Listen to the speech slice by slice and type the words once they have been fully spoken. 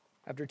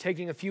After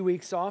taking a few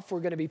weeks off,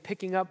 we're going to be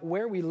picking up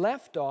where we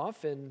left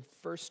off in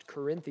 1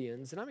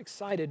 Corinthians. And I'm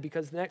excited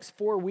because the next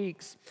 4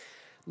 weeks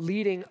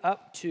leading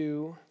up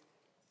to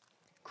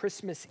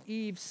Christmas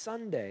Eve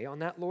Sunday, on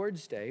that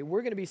Lord's Day,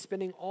 we're going to be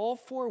spending all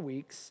 4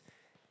 weeks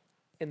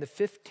in the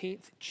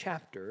 15th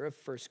chapter of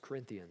 1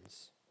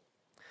 Corinthians.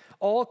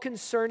 All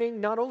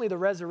concerning not only the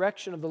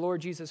resurrection of the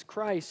Lord Jesus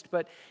Christ,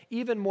 but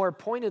even more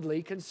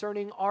pointedly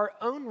concerning our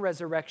own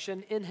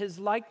resurrection in his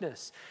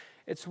likeness.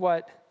 It's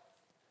what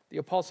the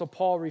Apostle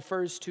Paul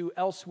refers to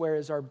elsewhere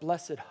as our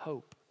blessed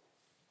hope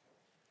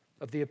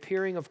of the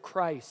appearing of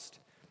Christ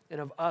and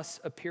of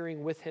us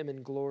appearing with him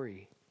in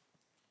glory.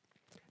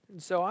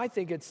 And so I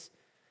think it's,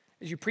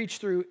 as you preach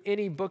through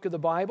any book of the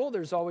Bible,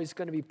 there's always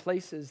going to be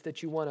places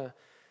that you want to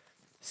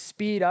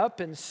speed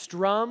up and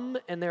strum,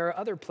 and there are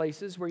other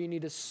places where you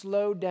need to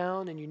slow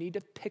down and you need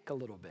to pick a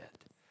little bit.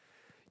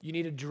 You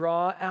need to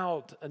draw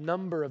out a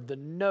number of the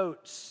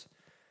notes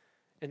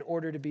in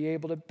order to be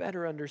able to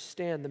better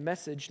understand the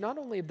message, not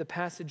only of the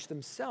passage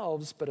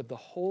themselves, but of the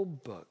whole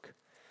book.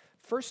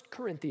 1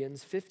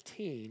 Corinthians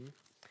 15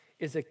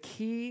 is a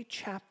key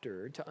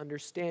chapter to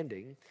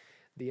understanding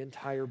the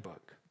entire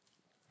book.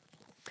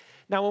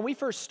 Now, when we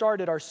first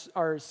started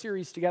our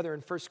series together in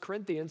 1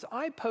 Corinthians,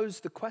 I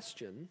posed the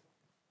question,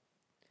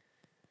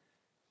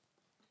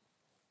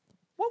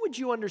 what would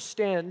you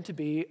understand to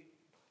be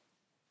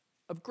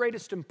of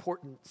greatest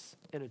importance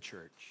in a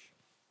church?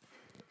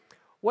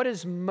 What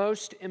is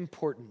most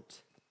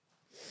important?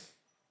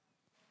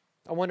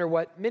 I wonder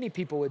what many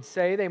people would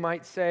say. They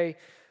might say,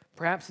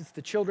 perhaps it's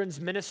the children's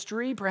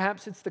ministry,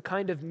 perhaps it's the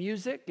kind of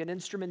music and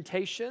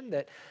instrumentation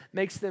that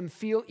makes them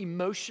feel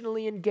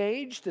emotionally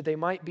engaged, that they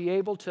might be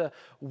able to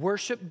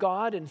worship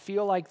God and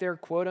feel like they're,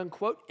 quote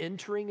unquote,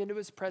 entering into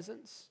his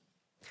presence.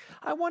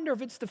 I wonder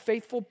if it's the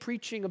faithful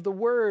preaching of the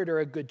word or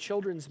a good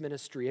children's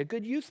ministry, a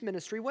good youth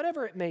ministry,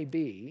 whatever it may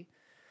be.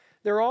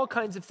 There are all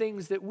kinds of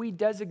things that we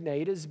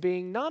designate as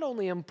being not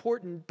only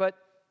important, but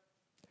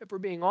if we're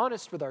being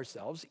honest with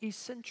ourselves,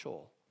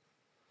 essential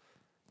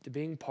to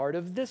being part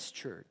of this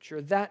church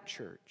or that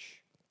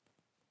church.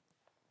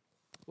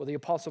 Well, the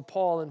Apostle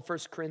Paul in 1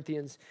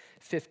 Corinthians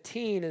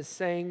 15 is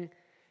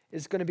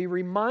going to be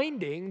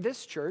reminding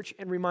this church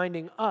and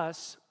reminding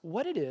us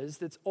what it is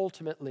that's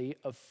ultimately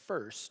of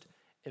first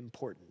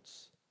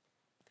importance.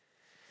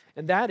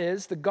 And that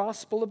is the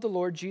gospel of the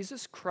Lord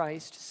Jesus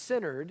Christ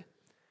centered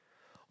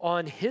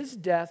on his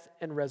death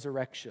and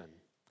resurrection,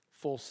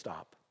 full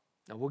stop.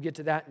 Now, we'll get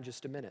to that in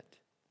just a minute.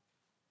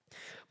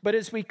 But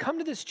as we come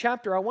to this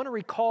chapter, I want to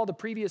recall the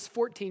previous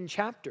 14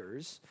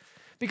 chapters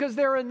because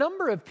there are a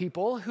number of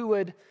people who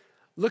would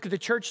look at the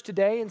church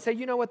today and say,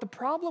 you know what, the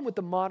problem with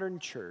the modern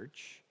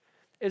church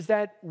is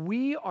that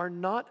we are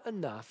not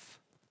enough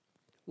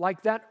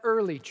like that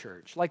early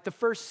church, like the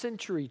first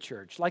century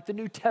church, like the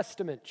New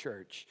Testament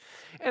church.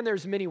 And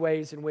there's many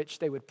ways in which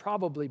they would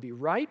probably be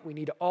right. We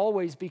need to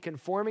always be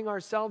conforming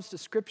ourselves to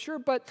Scripture.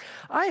 But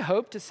I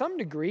hope to some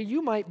degree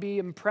you might be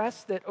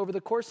impressed that over the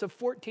course of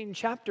 14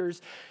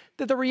 chapters,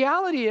 that the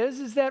reality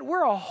is that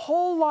we're a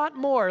whole lot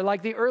more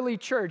like the early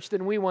church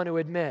than we want to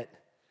admit.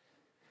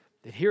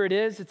 That here it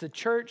is, it's a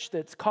church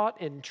that's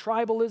caught in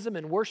tribalism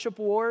and worship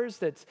wars,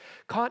 that's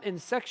caught in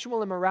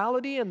sexual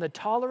immorality and the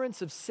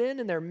tolerance of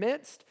sin in their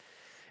midst.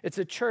 It's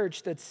a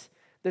church that's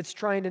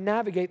trying to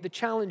navigate the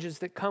challenges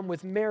that come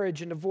with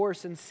marriage and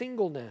divorce and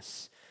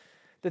singleness.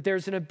 That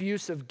there's an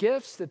abuse of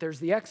gifts, that there's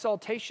the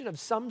exaltation of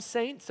some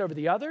saints over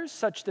the others,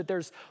 such that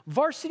there's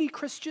varsity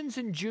Christians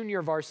and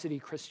junior varsity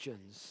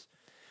Christians.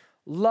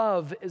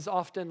 Love is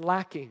often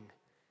lacking.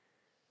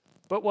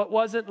 But what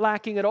wasn't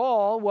lacking at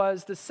all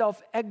was the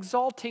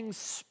self-exalting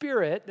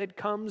spirit that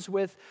comes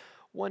with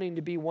wanting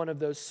to be one of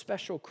those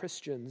special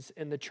Christians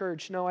in the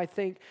church. No, I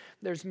think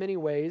there's many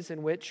ways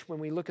in which when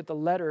we look at the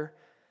letter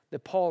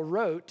that Paul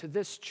wrote to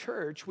this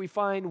church, we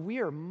find we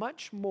are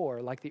much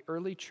more like the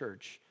early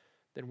church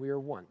than we are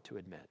wont to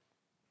admit.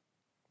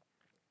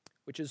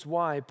 Which is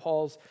why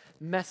Paul's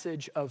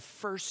message of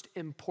first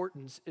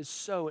importance is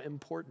so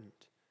important.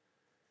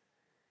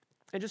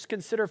 And just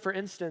consider, for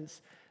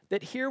instance,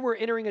 that here we're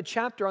entering a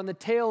chapter on the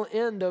tail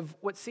end of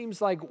what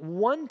seems like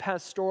one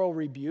pastoral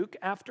rebuke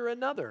after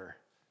another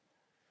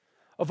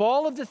of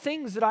all of the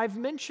things that I've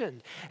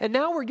mentioned. And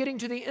now we're getting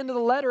to the end of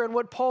the letter, and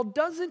what Paul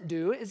doesn't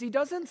do is he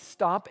doesn't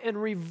stop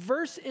and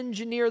reverse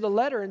engineer the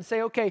letter and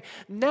say, okay,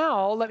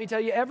 now let me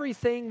tell you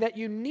everything that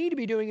you need to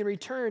be doing in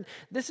return.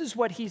 This is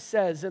what he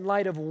says in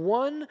light of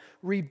one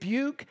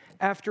rebuke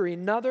after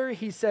another.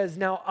 He says,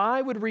 now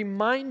I would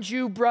remind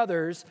you,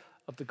 brothers,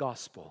 of the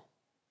gospel.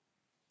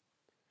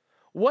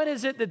 What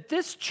is it that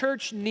this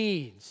church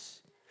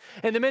needs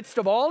in the midst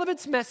of all of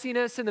its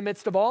messiness, in the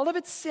midst of all of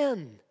its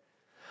sin?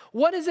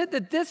 What is it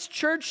that this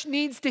church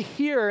needs to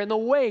hear in the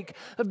wake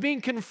of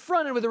being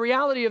confronted with the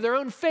reality of their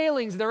own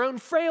failings and their own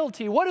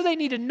frailty? What do they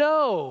need to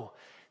know?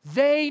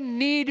 They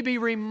need to be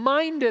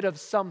reminded of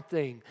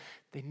something.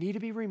 They need to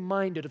be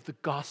reminded of the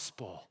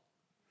gospel.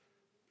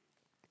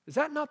 Is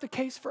that not the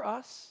case for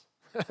us?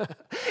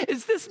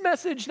 Is this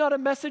message not a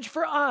message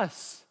for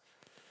us?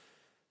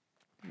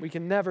 We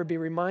can never be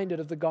reminded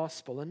of the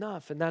gospel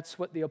enough, and that's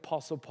what the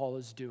Apostle Paul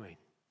is doing.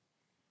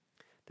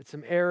 That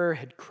some error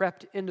had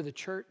crept into the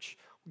church.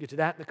 We'll get to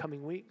that in the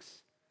coming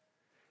weeks.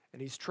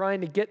 And he's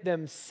trying to get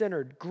them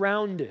centered,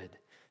 grounded,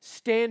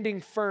 standing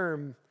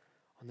firm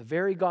on the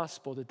very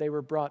gospel that they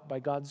were brought by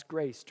God's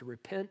grace to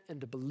repent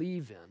and to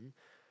believe in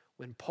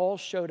when Paul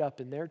showed up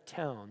in their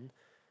town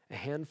a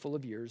handful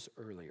of years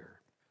earlier.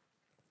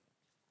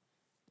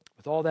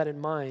 With all that in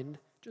mind,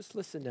 just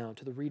listen now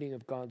to the reading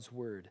of God's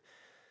word.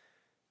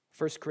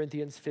 1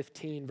 Corinthians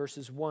 15,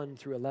 verses 1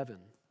 through 11.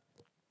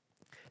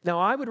 Now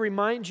I would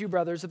remind you,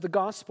 brothers, of the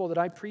gospel that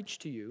I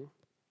preached to you,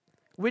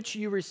 which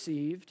you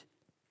received,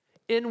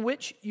 in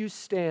which you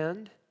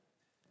stand,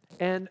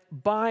 and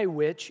by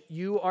which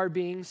you are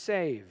being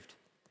saved,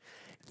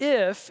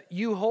 if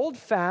you hold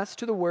fast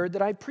to the word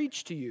that I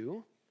preached to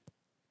you,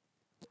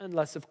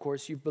 unless, of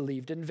course, you've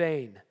believed in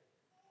vain.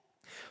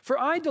 For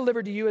I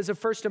delivered to you as of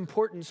first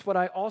importance what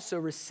I also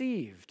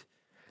received,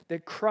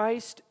 that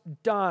Christ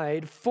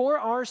died for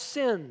our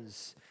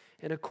sins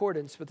in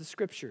accordance with the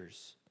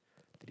Scriptures,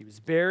 that he was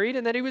buried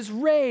and that he was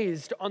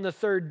raised on the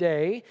third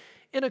day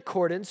in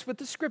accordance with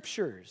the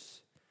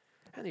Scriptures.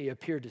 And he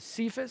appeared to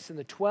Cephas and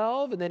the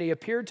 12, and then he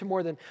appeared to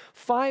more than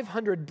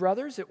 500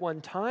 brothers at one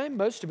time,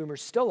 most of whom are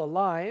still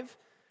alive,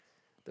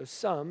 though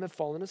some have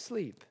fallen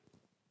asleep.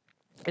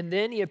 And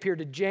then he appeared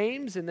to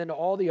James, and then to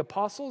all the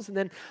apostles, and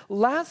then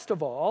last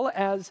of all,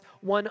 as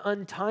one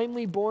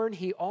untimely born,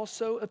 he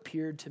also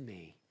appeared to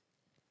me.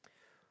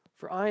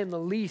 For I am the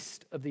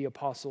least of the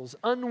apostles,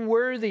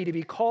 unworthy to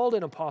be called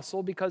an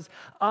apostle, because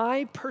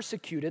I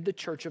persecuted the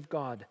church of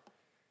God.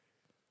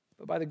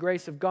 But by the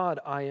grace of God,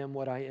 I am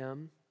what I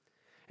am.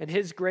 And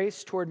his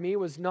grace toward me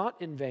was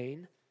not in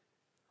vain.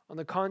 On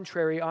the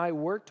contrary, I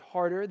worked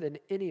harder than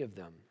any of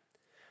them,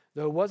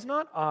 though it was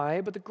not I,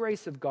 but the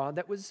grace of God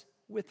that was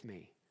with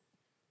me.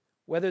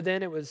 Whether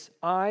then it was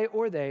I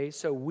or they,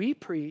 so we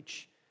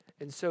preach,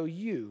 and so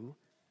you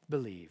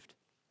believed.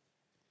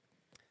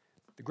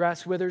 The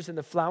grass withers and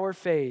the flower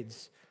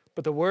fades,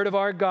 but the word of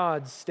our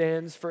God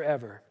stands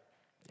forever.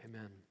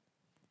 Amen.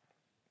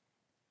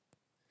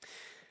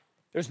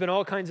 There's been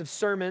all kinds of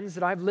sermons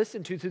that I've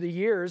listened to through the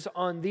years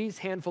on these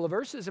handful of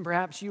verses, and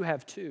perhaps you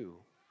have too.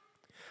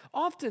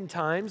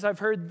 Oftentimes, I've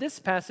heard this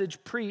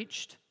passage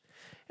preached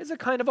as a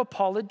kind of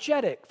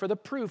apologetic for the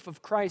proof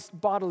of Christ's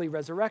bodily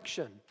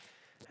resurrection.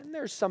 And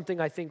there's something,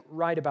 I think,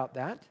 right about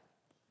that.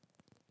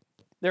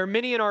 There are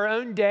many in our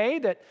own day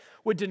that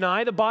would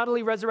deny the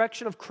bodily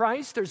resurrection of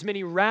Christ. There's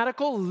many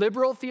radical,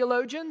 liberal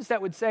theologians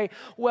that would say,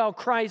 well,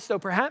 Christ, though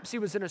perhaps he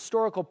was an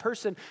historical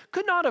person,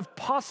 could not have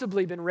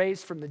possibly been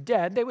raised from the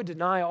dead. They would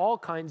deny all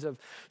kinds of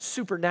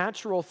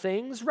supernatural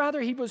things.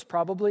 Rather, he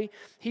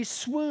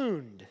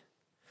swooned,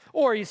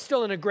 or he's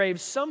still in a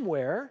grave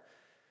somewhere.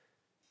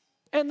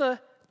 And the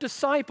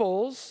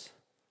disciples,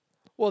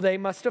 well, they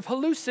must have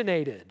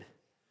hallucinated.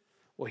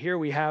 Well, here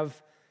we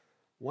have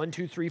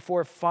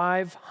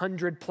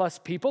 500 plus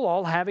people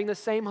all having the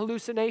same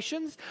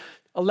hallucinations.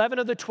 11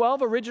 of the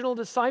 12 original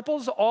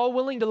disciples all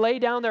willing to lay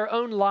down their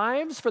own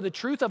lives for the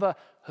truth of a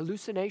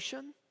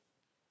hallucination.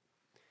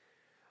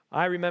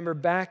 I remember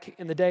back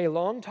in the day, a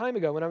long time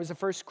ago, when I was a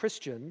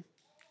Christian,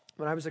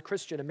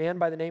 a man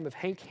by the name of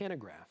Hank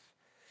Hanegraaff,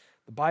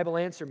 the Bible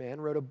Answer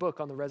Man, wrote a book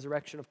on the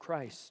resurrection of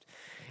Christ.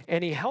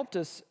 And he helped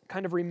us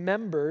kind of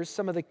remember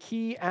some of the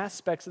key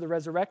aspects of the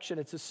resurrection,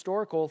 its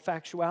historical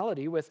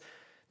factuality, with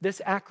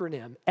this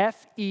acronym,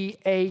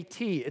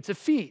 F-E-A-T. It's a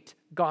feat.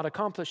 God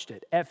accomplished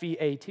it,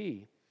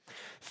 F-E-A-T.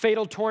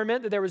 Fatal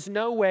torment, that there was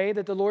no way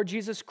that the Lord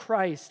Jesus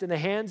Christ in the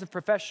hands of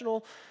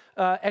professional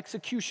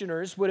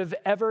executioners would have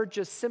ever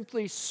just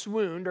simply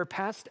swooned or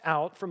passed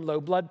out from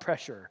low blood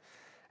pressure,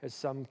 as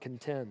some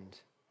contend.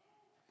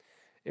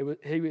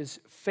 He was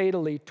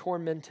fatally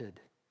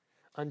tormented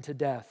unto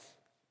death.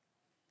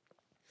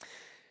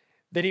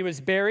 Then he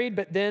was buried,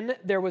 but then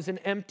there was an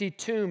empty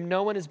tomb.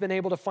 No one has been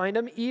able to find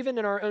him. Even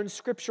in our own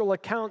scriptural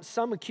accounts,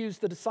 some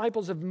accused the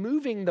disciples of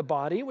moving the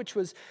body, which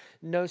was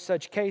no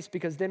such case,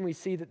 because then we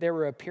see that there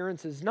were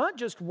appearances, not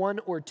just one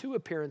or two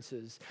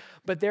appearances,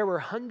 but there were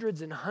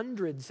hundreds and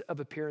hundreds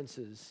of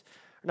appearances.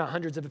 Not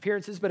hundreds of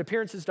appearances, but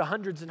appearances to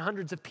hundreds and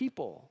hundreds of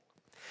people.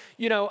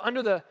 You know,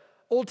 under the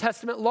Old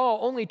Testament law,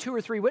 only 2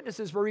 or 3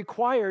 witnesses were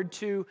required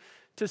to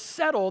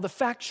settle the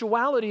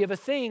factuality of a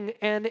thing.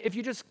 And if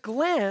you just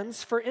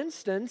glance, for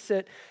instance,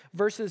 at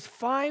verses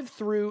 5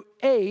 through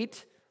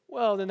 8,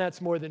 well, then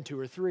that's more than 2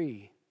 or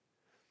 3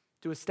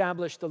 to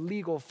establish the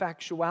legal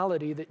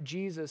factuality that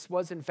Jesus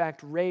was in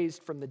fact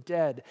raised from the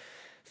dead.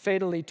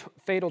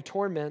 Fatal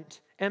torment,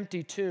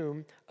 empty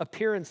tomb,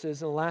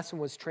 appearances, and the last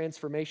one was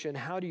transformation.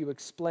 How do you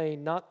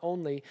explain not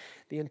only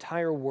the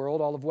entire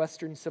world, all of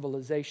Western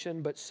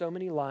civilization, but so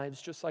many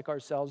lives just like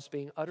ourselves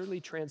being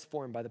utterly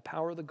transformed by the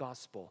power of the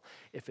gospel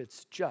if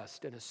it's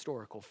just an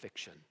historical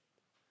fiction?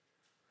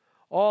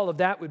 All of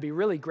that would be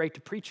really great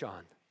to preach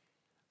on,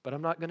 but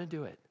I'm not going to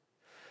do it.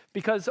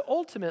 Because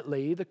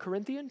ultimately, the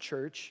Corinthian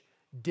church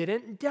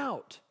didn't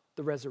doubt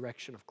the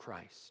resurrection of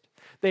Christ.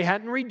 They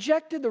hadn't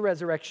rejected the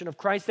resurrection of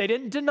Christ. They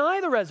didn't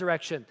deny the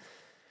resurrection.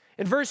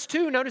 In verse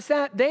 2, notice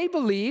that they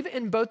believe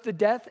in both the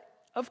death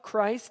of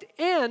Christ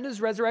and his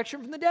resurrection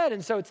from the dead.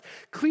 And so it's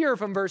clear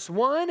from verse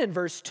 1 and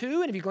verse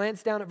 2, and if you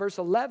glance down at verse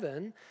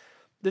 11,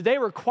 that they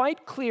were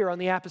quite clear on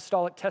the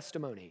apostolic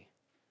testimony.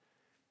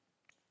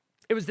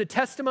 It was the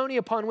testimony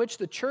upon which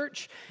the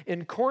church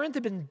in Corinth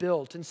had been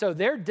built. And so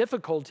their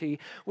difficulty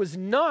was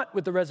not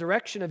with the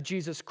resurrection of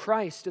Jesus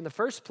Christ in the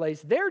first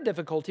place. Their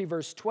difficulty,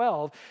 verse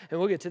 12, and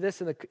we'll get to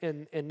this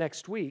in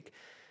next week,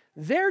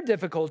 their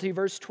difficulty,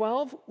 verse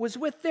 12, was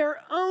with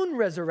their own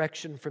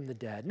resurrection from the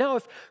dead. Now,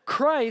 if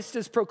Christ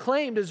is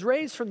proclaimed as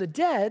raised from the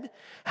dead,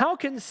 how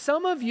can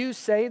some of you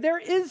say there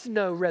is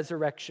no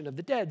resurrection of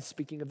the dead,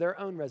 speaking of their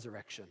own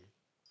resurrection?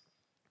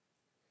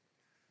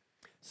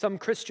 Some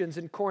Christians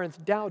in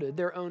Corinth doubted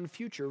their own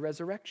future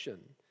resurrection.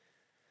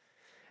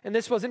 And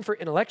this wasn't for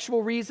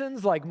intellectual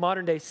reasons like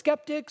modern-day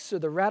skeptics or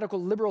the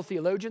radical liberal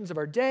theologians of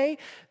our day.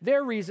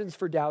 Their reasons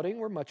for doubting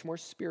were much more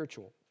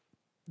spiritual.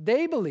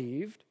 They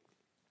believed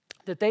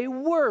that they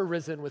were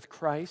risen with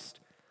Christ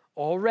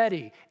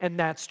already, and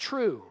that's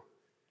true.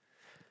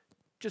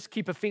 Just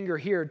keep a finger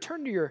here.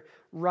 Turn to your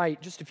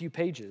right just a few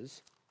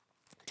pages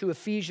to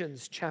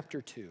Ephesians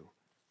chapter 2.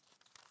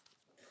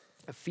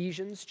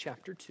 Ephesians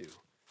chapter 2.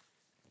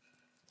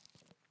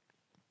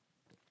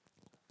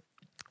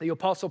 The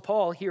Apostle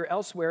Paul, here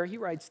elsewhere, he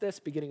writes this,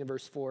 beginning in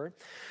verse 4.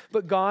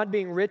 But God,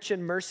 being rich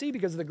in mercy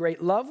because of the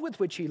great love with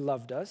which he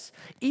loved us,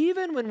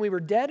 even when we were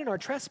dead in our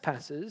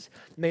trespasses,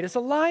 made us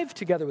alive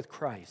together with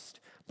Christ.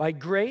 By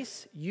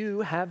grace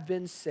you have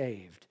been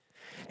saved.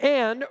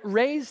 And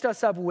raised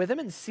us up with him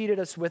and seated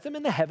us with him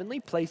in the heavenly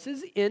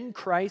places in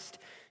Christ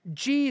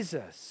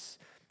Jesus,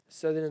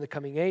 so that in the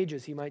coming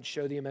ages he might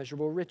show the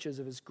immeasurable riches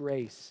of his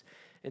grace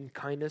and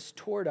kindness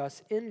toward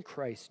us in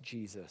Christ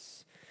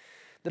Jesus.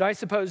 That I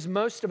suppose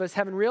most of us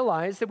haven't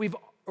realized that we've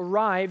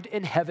arrived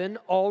in heaven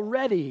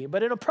already.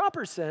 But in a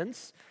proper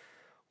sense,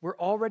 we're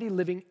already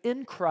living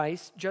in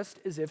Christ just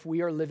as if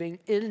we are living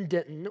in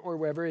Denton or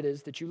wherever it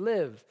is that you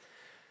live.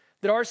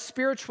 That our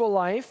spiritual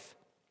life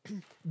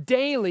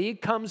daily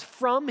comes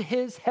from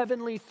his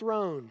heavenly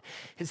throne.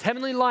 His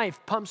heavenly life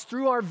pumps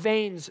through our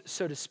veins,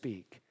 so to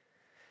speak.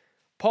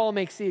 Paul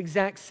makes the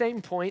exact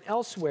same point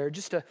elsewhere,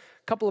 just a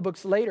couple of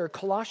books later,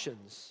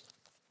 Colossians.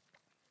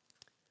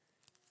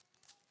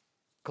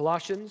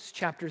 Colossians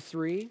chapter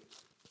 3,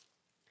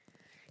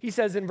 he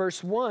says in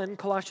verse 1,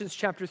 Colossians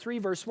chapter 3,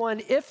 verse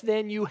 1, if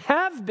then you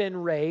have been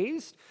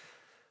raised,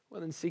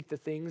 well then seek the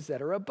things that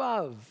are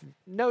above.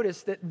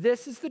 Notice that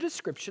this is the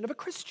description of a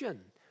Christian,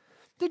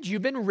 that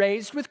you've been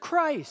raised with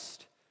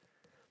Christ.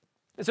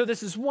 And so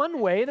this is one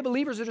way the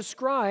believers are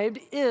described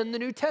in the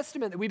New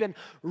Testament, that we've been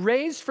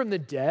raised from the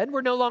dead.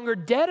 We're no longer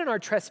dead in our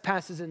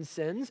trespasses and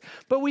sins,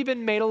 but we've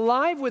been made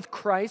alive with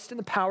Christ in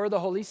the power of the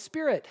Holy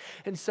Spirit.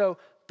 And so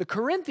the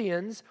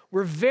Corinthians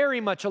were very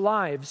much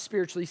alive,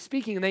 spiritually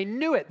speaking, and they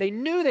knew it. They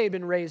knew they had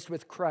been raised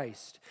with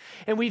Christ.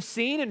 And we've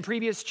seen in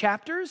previous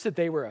chapters that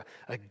they were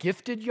a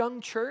gifted young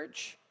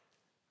church.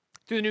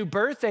 Through the new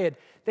birth, they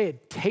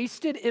had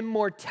tasted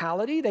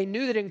immortality. They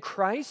knew that in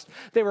Christ,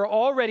 they were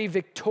already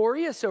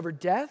victorious over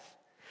death.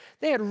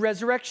 They had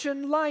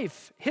resurrection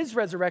life, his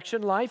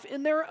resurrection life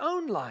in their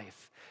own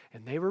life,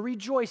 and they were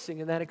rejoicing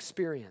in that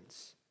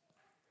experience.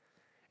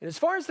 And as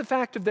far as the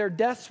fact of their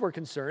deaths were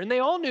concerned, they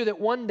all knew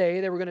that one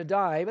day they were going to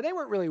die, but they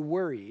weren't really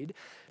worried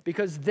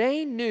because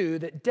they knew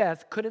that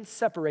death couldn't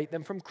separate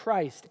them from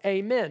Christ.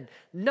 Amen.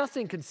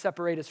 Nothing can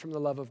separate us from the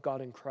love of God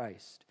in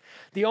Christ.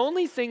 The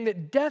only thing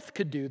that death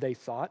could do, they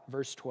thought,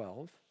 verse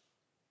 12,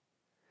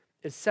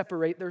 is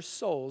separate their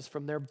souls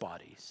from their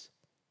bodies.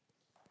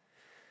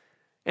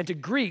 And to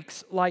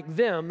Greeks like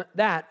them,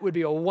 that would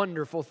be a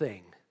wonderful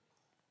thing.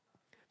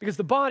 Because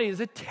the body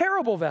is a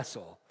terrible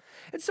vessel.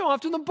 It's so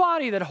often the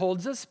body that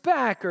holds us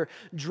back or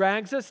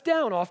drags us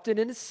down, often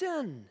into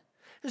sin.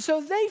 And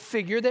so they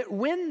figured that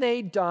when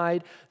they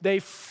died, they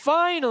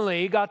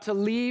finally got to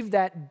leave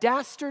that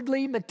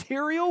dastardly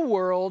material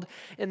world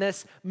in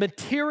this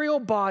material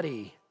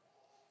body.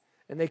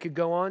 And they could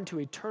go on to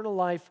eternal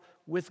life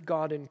with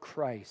God in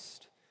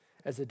Christ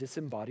as a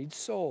disembodied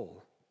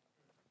soul.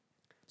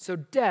 So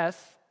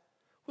death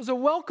was a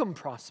welcome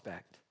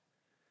prospect.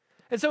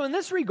 And so in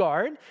this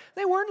regard,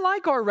 they weren't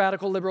like our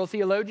radical liberal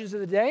theologians of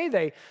the day.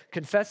 They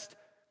confessed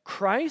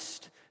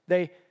Christ.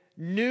 They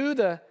knew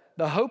the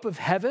hope of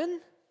heaven.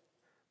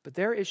 But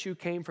their issue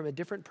came from a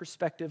different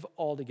perspective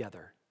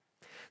altogether.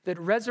 That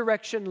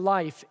resurrection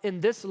life in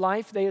this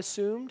life, they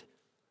assumed,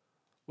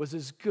 was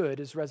as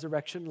good as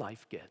resurrection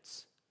life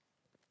gets.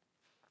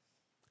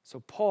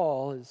 So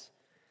Paul,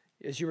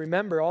 as you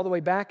remember, all the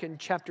way back in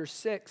chapter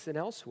 6 and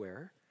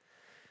elsewhere,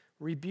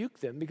 rebuked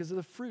them because of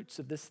the fruits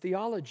of this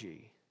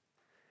theology.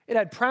 It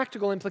had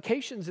practical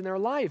implications in their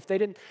life. They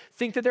didn't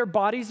think that their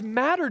bodies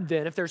mattered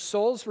then. If their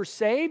souls were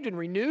saved and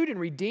renewed and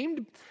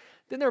redeemed,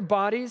 then their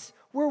bodies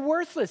were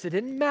worthless. It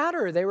didn't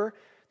matter.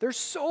 Their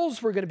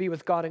souls were going to be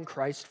with God in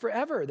Christ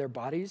forever. Their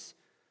bodies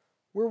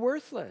were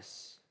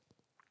worthless.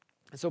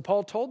 And so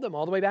Paul told them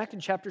all the way back in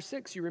chapter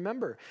 6, you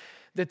remember,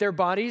 that their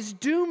bodies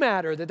do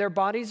matter, that their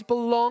bodies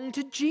belong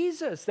to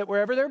Jesus, that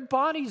wherever their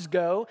bodies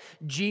go,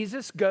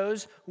 Jesus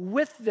goes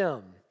with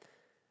them.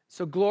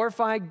 So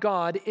glorify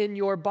God in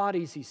your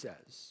bodies, he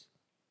says.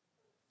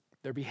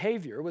 Their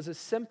behavior was a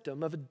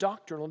symptom of a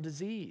doctrinal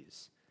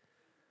disease.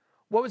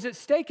 What was at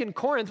stake in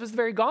Corinth was the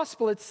very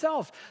gospel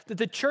itself, that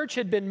the church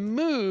had been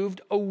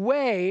moved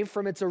away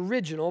from its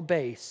original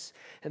base.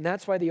 And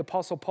that's why the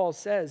Apostle Paul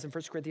says in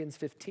 1 Corinthians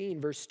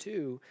 15, verse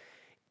 2,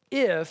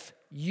 if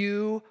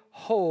you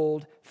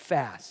hold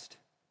fast.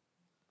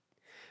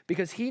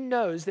 Because he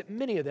knows that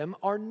many of them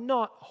are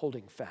not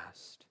holding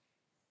fast.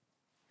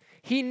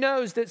 He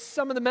knows that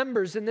some of the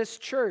members in this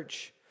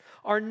church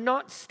are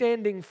not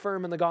standing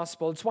firm in the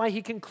gospel. It's why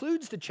he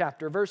concludes the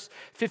chapter, verse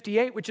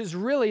 58, which is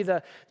really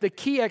the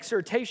key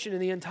exhortation in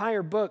the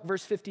entire book,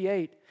 verse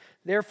 58.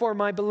 Therefore,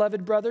 my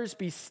beloved brothers,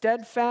 be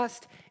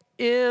steadfast,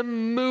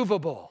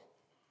 immovable.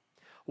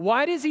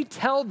 Why does he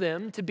tell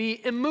them to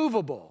be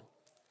immovable?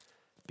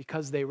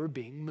 Because they were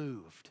being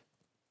moved.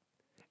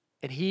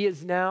 And he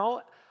is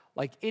now,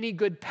 like any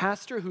good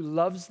pastor who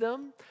loves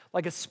them,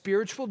 like a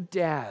spiritual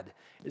dad,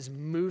 is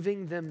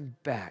moving them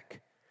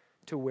back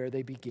to where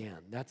they began.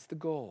 That's the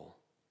goal.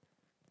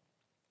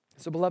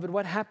 So, beloved,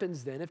 what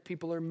happens then if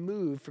people are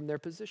moved from their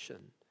position?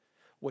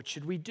 What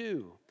should we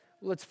do?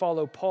 Well, let's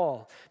follow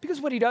Paul.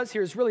 Because what he does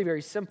here is really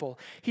very simple.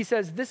 He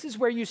says, this is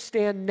where you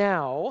stand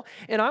now,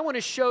 and I want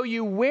to show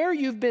you where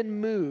you've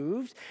been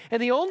moved,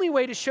 and the only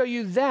way to show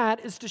you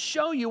that is to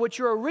show you what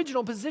your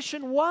original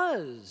position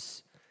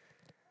was.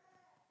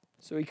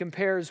 So he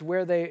compares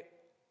where they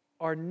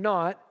are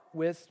not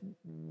with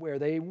where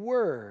they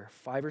were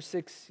 5 or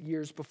 6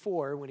 years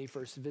before when he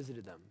first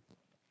visited them.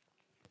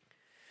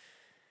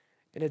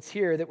 And it's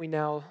here that we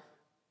now,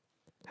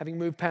 having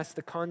moved past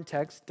the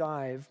context,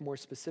 dive more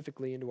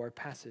specifically into our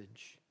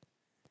passage.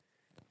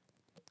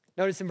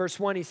 Notice in verse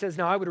 1, he says,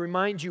 now I would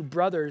remind you,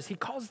 brothers. He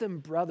calls them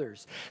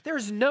brothers.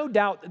 There's no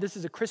doubt that this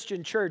is a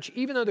Christian church,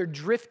 even though they're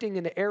drifting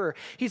into error.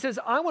 He says,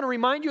 I want to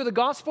remind you of the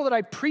gospel that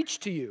I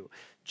preached to you,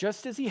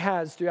 just as he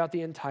has throughout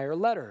the entire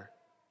letter.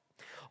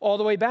 All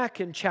the way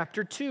back in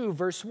chapter 2,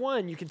 verse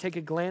 1, you can take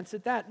a glance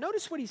at that.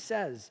 Notice what he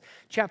says,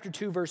 chapter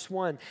 2, verse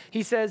 1.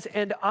 He says,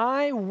 and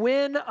I,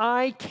 when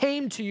I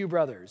came to you,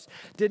 brothers,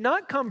 did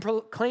not come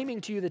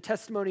proclaiming to you the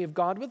testimony of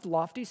God with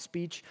lofty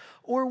speech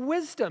or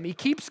wisdom. He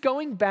keeps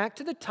going back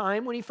to the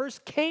time when he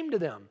first came to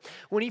them,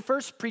 when he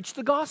first preached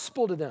the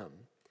gospel to them.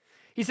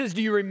 He says,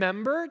 do you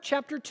remember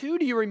chapter 2?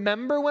 Do you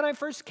remember when I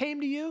first came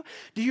to you?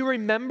 Do you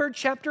remember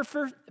chapter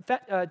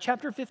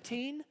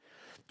 15?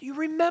 Do you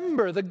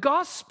remember the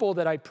gospel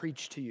that I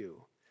preached to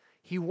you?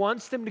 He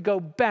wants them to go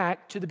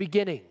back to the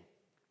beginning,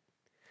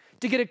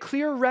 to get a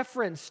clear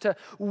reference to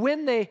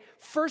when they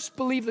first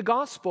believed the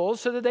gospel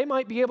so that they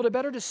might be able to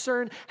better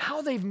discern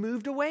how they've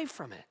moved away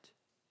from it.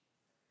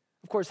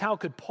 Of course, how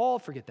could Paul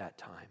forget that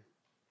time?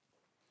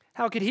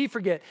 How could he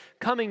forget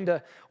coming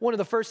to one of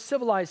the first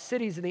civilized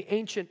cities in the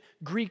ancient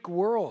Greek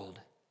world,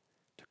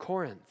 to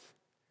Corinth?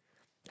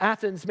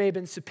 Athens may have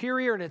been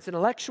superior in its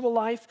intellectual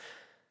life,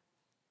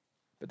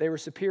 but they were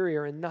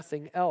superior in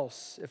nothing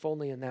else, if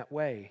only in that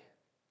way.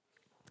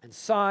 In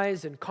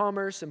size and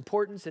commerce,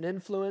 importance and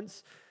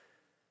influence,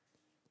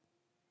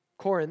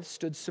 Corinth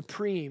stood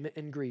supreme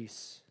in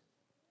Greece.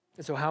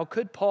 And so how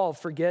could Paul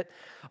forget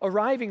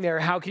arriving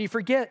there? How could he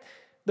forget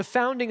the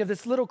founding of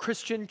this little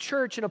Christian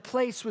church in a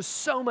place with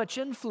so much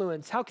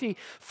influence? How could he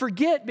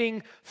forget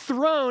being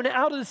thrown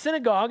out of the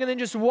synagogue and then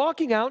just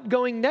walking out,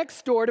 going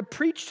next door to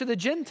preach to the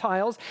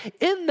Gentiles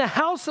in the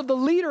house of the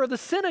leader of the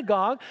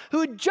synagogue who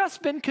had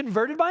just been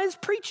converted by his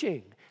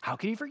preaching? How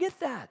could he forget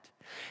that?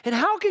 And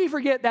how could he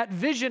forget that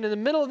vision in the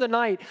middle of the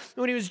night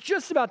when he was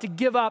just about to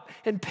give up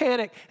and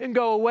panic and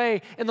go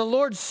away, and the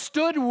Lord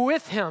stood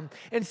with him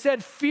and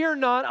said, fear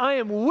not, I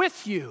am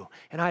with you,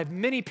 and I have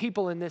many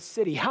people in this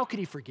city? How could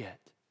he forget?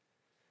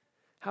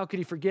 How could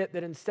he forget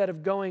that instead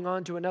of going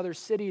on to another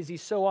city, as he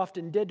so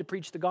often did to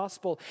preach the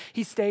gospel,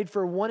 he stayed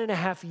for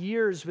 1.5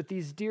 years with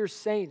these dear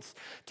saints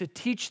to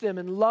teach them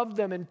and love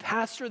them and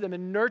pastor them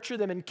and nurture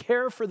them and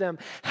care for them?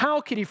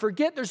 How could he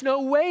forget? There's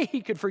no way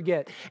he could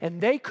forget.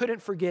 And they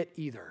couldn't forget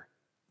either.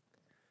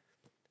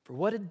 For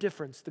what a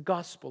difference the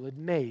gospel had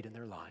made in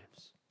their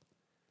lives.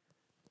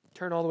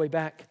 Turn all the way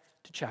back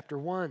to chapter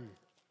 1.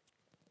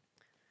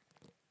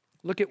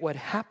 Look at what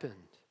happened.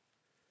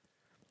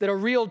 That a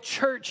real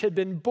church had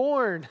been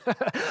born.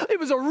 It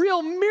was a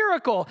real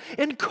miracle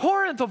in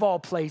Corinth of all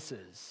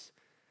places.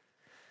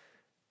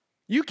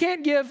 You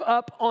can't give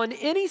up on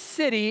any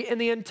city in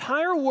the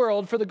entire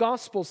world for the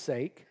gospel's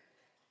sake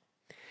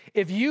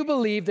if you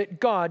believe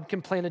that God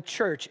can plant a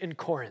church in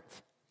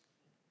Corinth.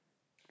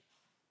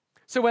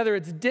 So whether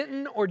it's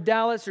Denton or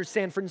Dallas or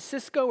San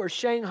Francisco or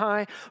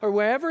Shanghai or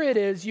wherever it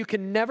is, you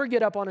can never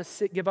give up on a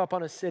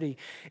city.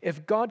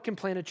 If God can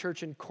plant a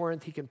church in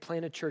Corinth, he can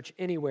plant a church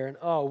anywhere. And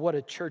oh, what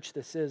a church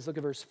this is. Look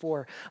at verse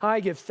 4. I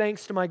give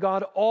thanks to my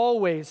God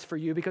always for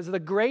you because of the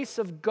grace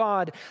of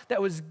God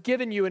that was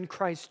given you in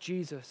Christ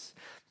Jesus,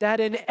 that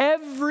in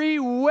every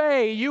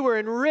way you were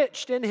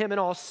enriched in him in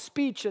all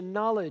speech and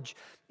knowledge,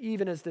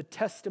 even as the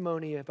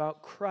testimony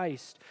about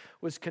Christ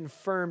was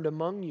confirmed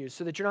among you,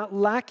 so that you're not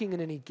lacking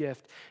in any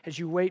gift as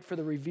you wait for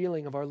the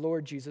revealing of our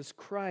Lord Jesus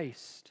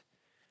Christ,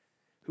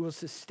 who will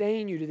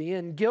sustain you to the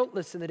end,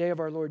 guiltless in the day of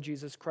our Lord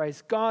Jesus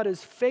Christ. God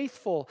is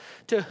faithful,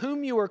 to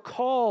whom you are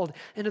called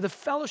into the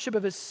fellowship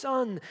of his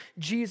Son,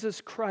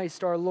 Jesus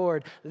Christ our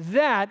Lord.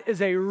 That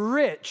is a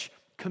rich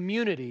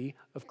community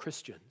of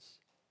Christians.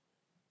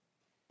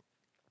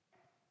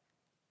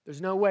 There's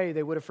no way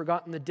they would have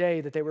forgotten the day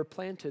that they were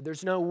planted.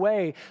 There's no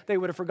way they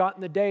would have forgotten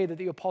the day that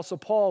the Apostle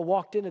Paul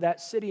walked into that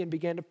city and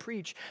began to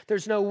preach.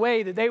 There's no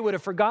way that they would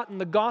have forgotten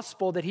the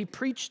gospel that he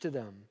preached to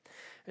them.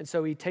 And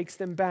so he takes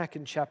them back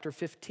in chapter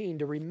 15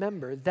 to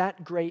remember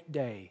that great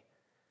day.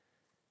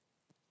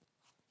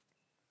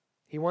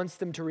 He wants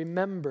them to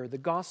remember the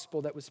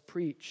gospel that was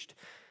preached,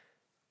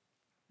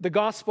 the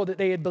gospel that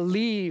they had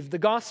believed, the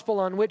gospel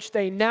on which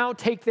they now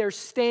take their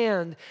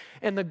stand,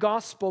 and the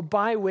gospel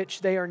by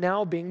which they are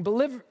now being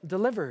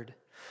delivered.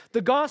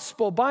 The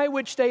gospel by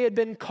which they had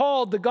been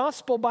called, the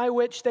gospel by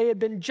which they had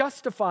been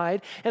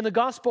justified, and the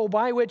gospel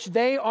by which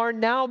they are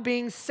now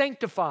being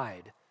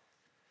sanctified.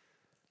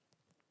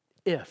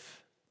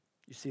 If.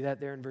 You see that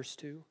there in verse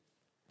 2?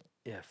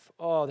 If.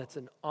 Oh, that's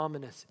an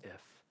ominous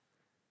if.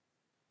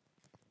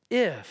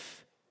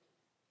 If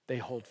they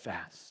hold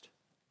fast.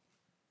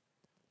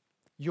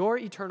 Your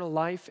eternal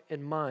life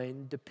and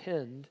mine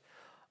depend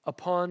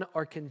upon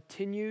our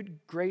continued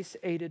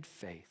grace-aided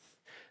faith.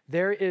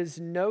 There is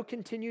no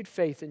continued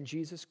faith in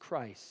Jesus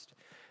Christ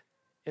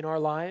in our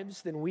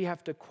lives, then we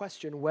have to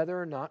question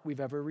whether or not we've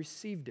ever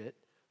received it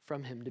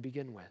from him to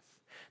begin with.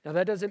 Now,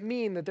 that doesn't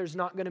mean that there's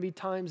not going to be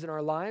times in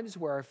our lives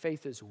where our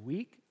faith is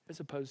weak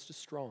as opposed to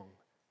strong.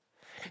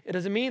 It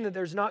doesn't mean that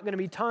there's not going to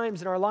be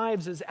times in our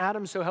lives, as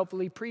Adam so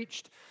helpfully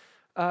preached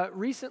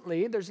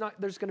recently, there's going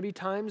to be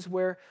times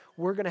where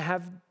we're going to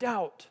have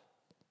doubt.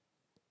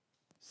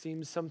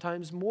 Seems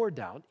sometimes more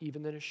doubt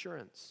even than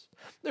assurance.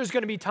 There's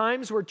going to be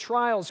times where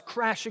trials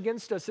crash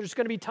against us. There's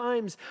going to be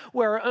times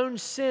where our own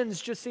sins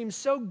just seem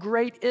so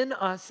great in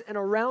us and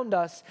around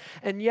us.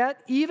 And yet,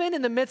 even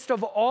in the midst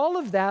of all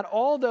of that,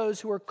 all those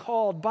who are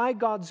called by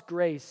God's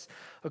grace,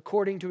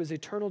 according to his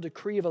eternal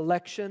decree of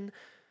election,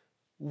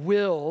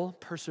 will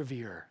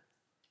persevere.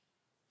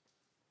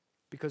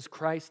 Because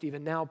Christ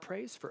even now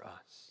prays for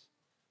us.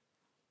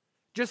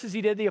 Just as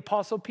he did the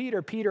Apostle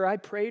Peter. Peter, I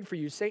prayed for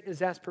you. Satan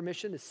has asked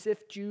permission to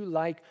sift you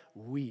like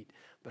wheat,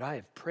 but I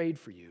have prayed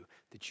for you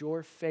that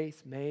your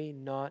faith may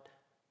not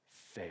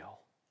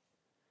fail.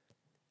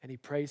 And he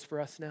prays for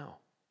us now.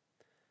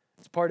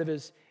 It's part of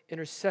his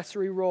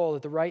intercessory role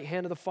at the right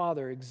hand of the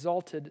Father,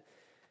 exalted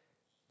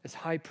as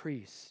high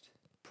priest,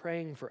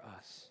 praying for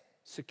us,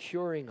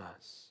 securing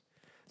us,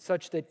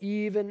 such that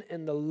even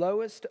in the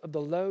lowest of the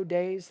low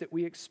days that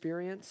we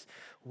experience,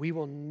 we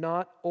will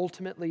not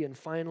ultimately and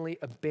finally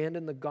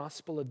abandon the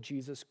gospel of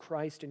Jesus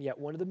Christ. And yet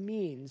one of the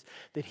means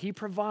that he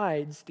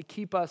provides to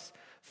keep us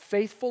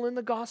faithful in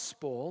the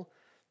gospel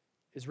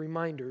is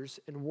reminders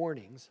and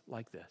warnings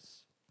like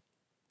this.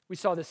 We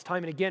saw this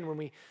time and again when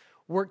we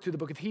worked through the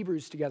book of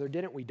Hebrews together,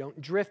 didn't we? Don't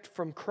drift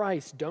from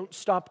Christ. Don't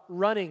stop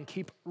running.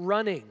 Keep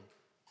running.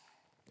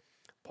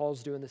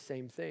 Paul's doing the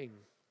same thing.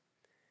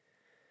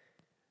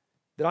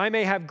 That I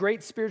may have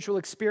great spiritual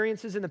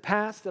experiences in the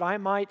past, that I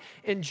might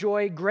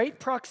enjoy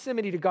great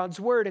proximity to God's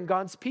word and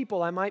God's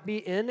people. I might be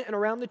in and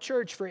around the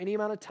church for any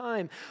amount of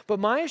time. But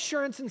my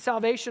assurance in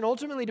salvation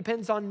ultimately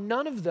depends on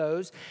none of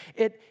those.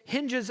 It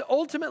hinges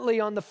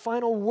ultimately on the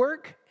final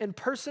work and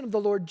person of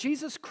the Lord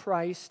Jesus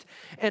Christ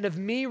and of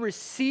me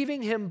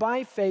receiving him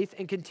by faith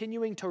and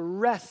continuing to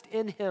rest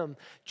in him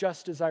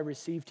just as I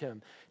received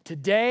him.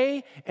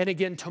 Today and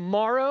again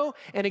tomorrow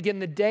and again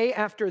the day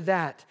after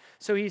that.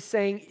 So he's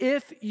saying,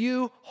 if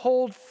you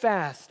hold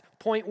fast,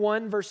 point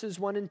 1, verses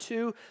 1 and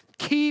 2,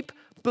 keep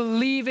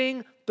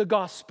believing the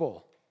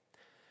gospel.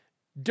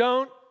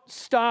 Don't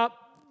stop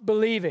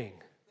believing.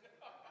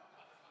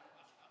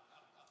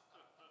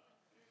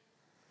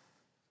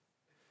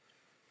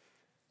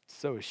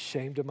 So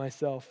ashamed of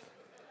myself.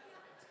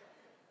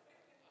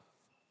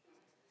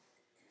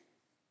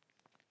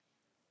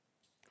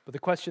 But the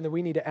question that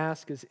we need to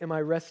ask is, am I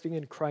resting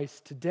in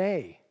Christ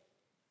today?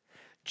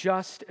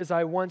 Just as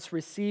I once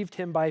received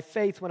him by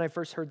faith when I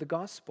first heard the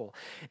gospel.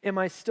 Am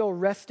I still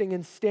resting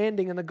and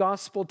standing in the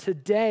gospel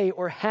today,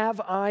 or have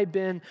I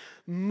been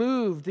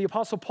moved? The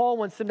Apostle Paul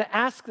wants them to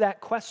ask that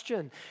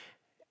question.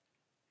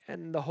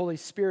 And the Holy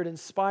Spirit,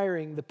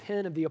 inspiring the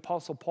pen of the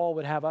Apostle Paul,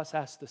 would have us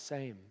ask the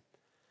same.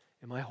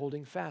 Am I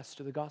holding fast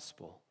to the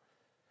gospel?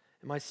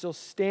 Am I still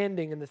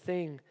standing in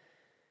the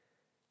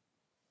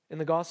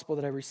gospel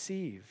that I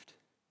received?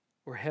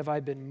 Or have I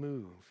been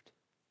moved?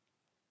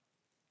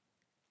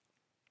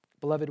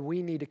 Beloved,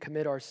 we need to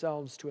commit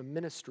ourselves to a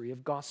ministry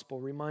of gospel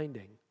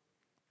reminding.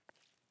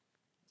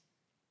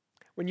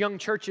 When young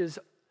churches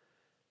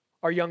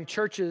are young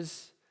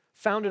churches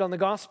founded on the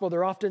gospel,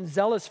 they're often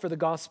zealous for the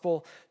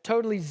gospel,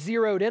 totally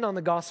zeroed in on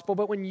the gospel.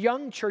 But when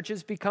young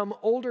churches become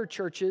older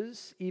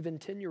churches, even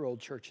 10-year-old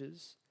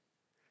churches,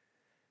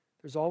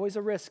 there's always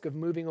a risk of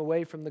moving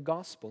away from the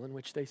gospel in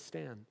which they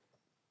stand.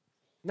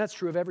 And that's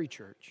true of every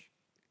church.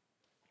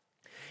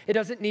 It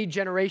doesn't need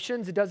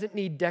generations. It doesn't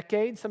need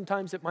decades.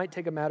 Sometimes it might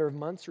take a matter of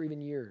months or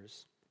even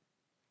years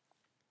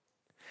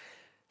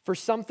for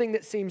something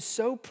that seems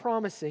so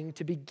promising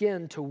to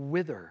begin to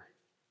wither,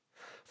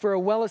 for a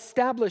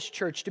well-established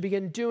church to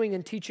begin doing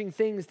and teaching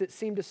things that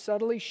seem to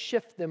subtly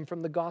shift them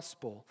from the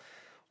gospel,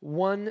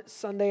 one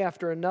Sunday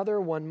after another,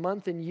 one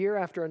month and year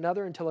after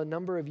another, until a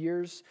number of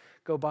years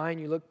go by and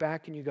you look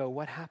back and you go,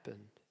 what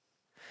happened?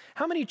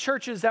 How many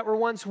churches that were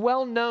once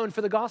well known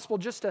for the gospel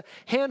just a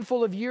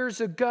handful of years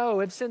ago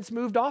have since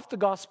moved off the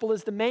gospel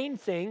as the main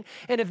thing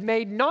and have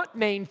made not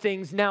main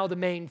things now the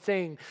main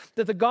thing?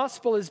 That the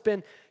gospel has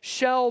been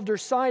shelved or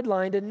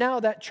sidelined, and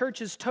now that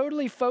church is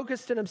totally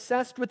focused and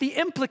obsessed with the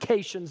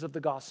implications of the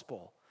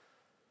gospel,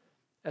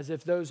 as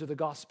if those are the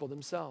gospel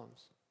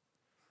themselves.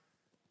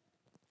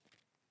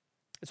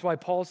 That's why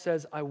Paul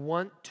says, I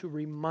want to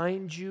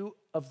remind you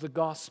of the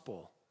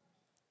gospel.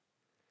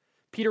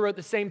 Peter wrote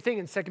the same thing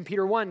in 2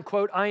 Peter 1,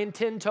 quote, I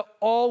intend to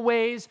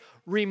always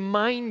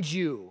remind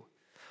you.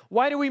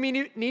 Why do we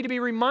need to be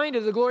reminded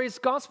of the glorious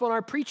gospel in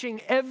our preaching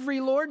every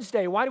Lord's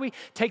Day? Why do we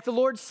take the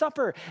Lord's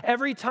Supper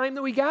every time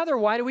that we gather?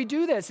 Why do we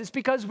do this? It's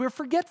because we're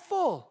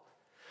forgetful.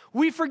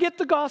 We forget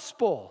the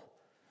gospel.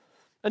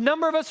 A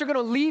number of us are going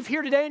to leave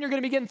here today and you're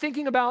going to begin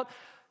thinking about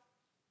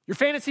your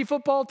fantasy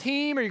football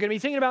team, or you're going to be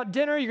thinking about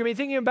dinner, you're going to be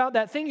thinking about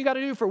that thing you got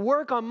to do for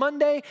work on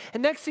Monday,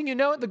 and next thing you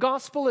know, the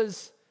gospel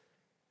is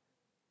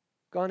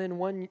gone in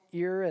one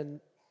ear and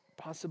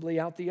possibly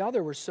out the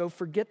other. We're so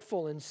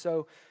forgetful, and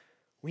so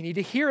we need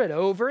to hear it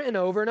over and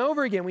over and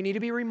over again. We need to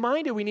be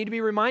reminded. We need to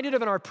be reminded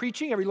of in our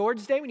preaching every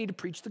Lord's Day, we need to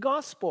preach the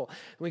gospel.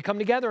 And we come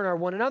together in our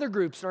one another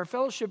groups, in our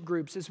fellowship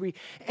groups, as we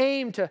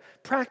aim to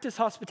practice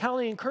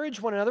hospitality and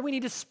encourage one another, we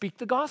need to speak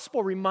the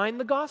gospel, remind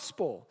the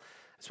gospel.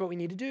 That's what we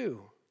need to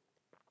do.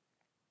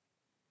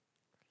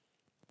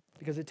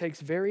 Because it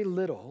takes very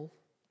little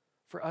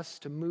for us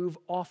to move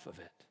off of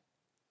it,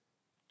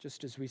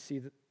 just as we see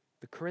the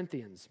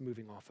Corinthians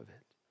moving off of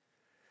it.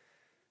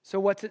 So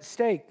what's at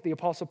stake? The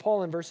Apostle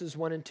Paul in verses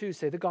 1 and 2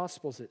 say the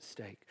gospel's at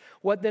stake.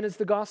 What then is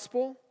the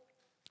gospel?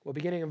 Well,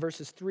 beginning in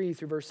verses 3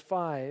 through verse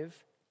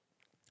 5,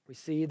 we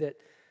see that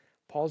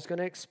Paul's going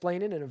to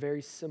explain it in a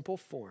very simple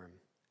form,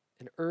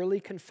 an early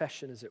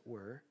confession, as it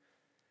were,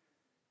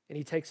 and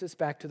he takes us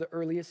back to the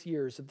earliest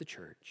years of the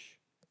church.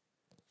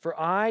 For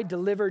I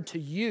delivered to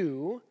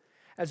you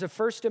as of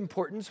first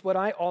importance what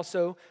I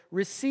also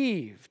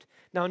received.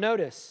 Now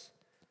notice,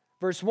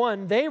 verse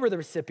 1, they were the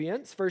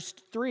recipients. Verse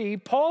 3,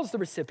 Paul's the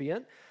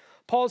recipient.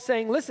 Paul's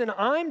saying, listen,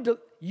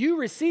 you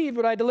received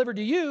what I delivered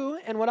to you,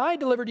 and what I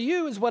delivered to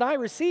you is what I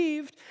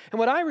received. And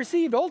what I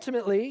received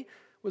ultimately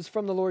was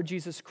from the Lord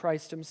Jesus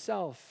Christ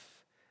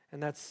himself.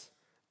 And that's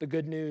the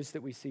good news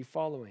that we see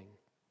following.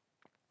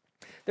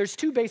 There's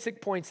two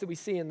basic points that we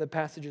see in the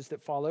passages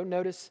that follow.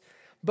 Notice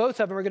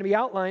both of them are going to be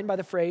outlined by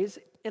the phrase,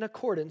 in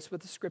accordance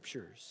with the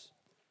Scriptures.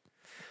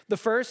 The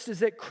first is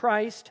that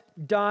Christ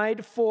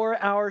died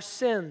for our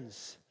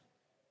sins.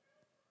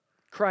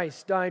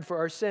 Christ died for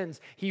our sins.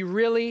 He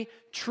really,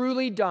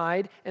 truly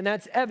died, and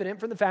that's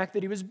evident from the fact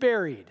that he was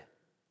buried.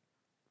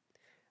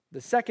 The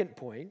second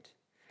point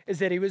is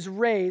that he was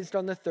raised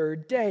on the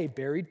third day.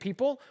 Buried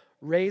people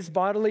raised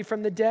bodily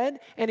from the dead,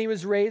 and he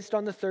was raised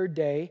on the third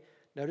day,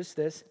 notice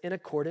this, in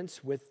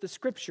accordance with the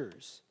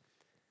Scriptures.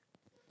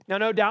 Now,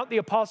 no doubt the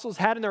apostles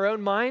had in their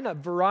own mind a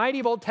variety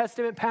of Old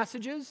Testament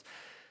passages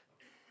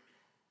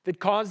that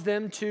caused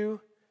them to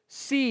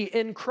see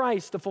in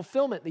Christ the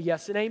fulfillment, the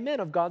yes and amen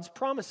of God's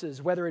promises,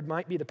 whether it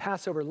might be the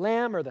Passover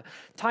lamb or the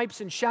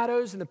types and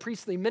shadows in the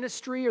priestly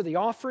ministry or the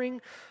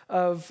offering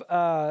on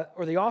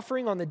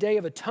the Day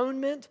of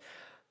Atonement,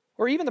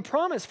 or even the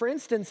promise, for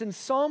instance, in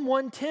Psalm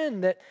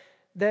 110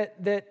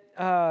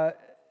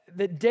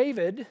 that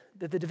David,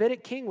 that the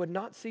Davidic king would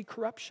not see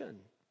corruption.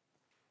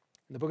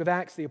 In the book of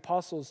Acts, the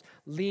apostles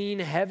lean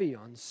heavy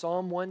on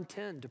Psalm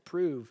 110 to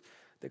prove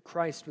that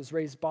Christ was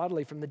raised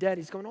bodily from the dead.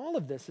 He's going, all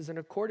of this is in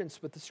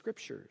accordance with the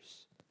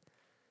Scriptures.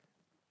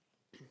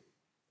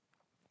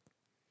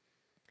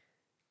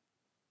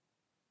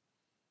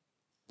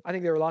 I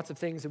think there are lots of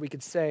things that we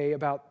could say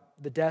about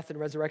the death and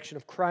resurrection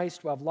of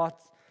Christ. We'll have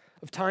lots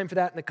of time for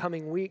that in the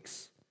coming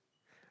weeks.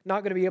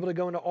 Not going to be able to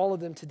go into all of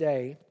them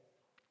today.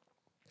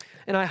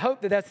 And I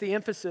hope that that's the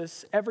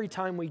emphasis every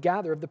time we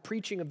gather of the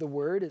preaching of the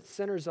word. It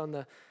centers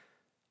on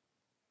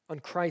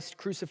Christ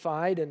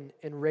crucified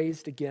and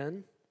raised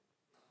again.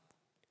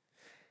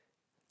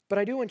 But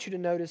I do want you to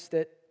notice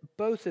that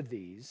both of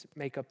these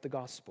make up the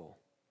gospel.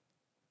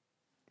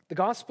 The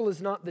gospel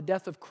is not the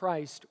death of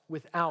Christ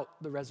without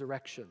the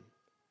resurrection.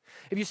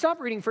 If you stop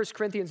reading 1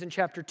 Corinthians in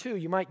chapter 2,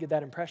 you might get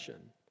that impression.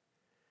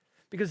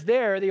 Because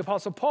there, the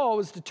Apostle Paul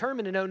was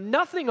determined to know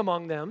nothing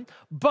among them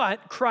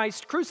but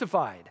Christ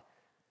crucified.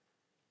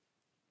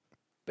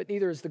 But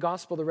neither is the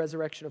gospel the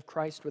resurrection of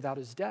Christ without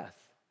his death.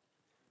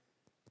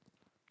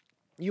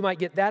 You might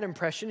get that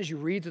impression as you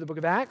read through the book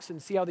of Acts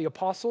and see how the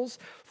apostles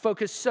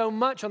focus so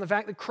much on the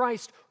fact that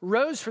Christ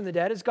rose from the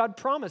dead as God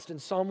promised in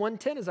Psalm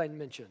 110, as I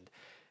mentioned,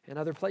 and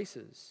other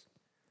places.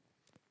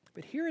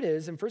 But here it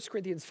is in 1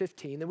 Corinthians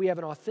 15 that we have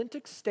an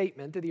authentic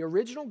statement that the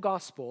original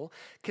gospel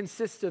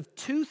consists of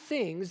two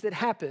things that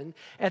happen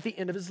at the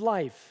end of his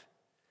life.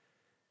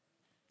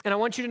 And I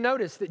want you to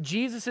notice that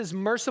Jesus'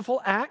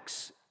 merciful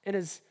acts in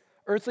his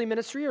earthly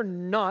ministry are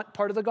not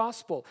part of the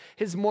gospel.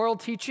 His moral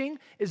teaching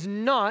is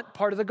not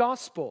part of the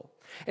gospel.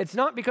 It's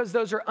not because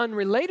those are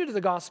unrelated to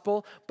the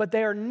gospel, but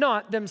they are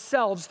not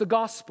themselves the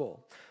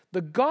gospel.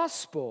 The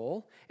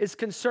gospel is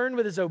concerned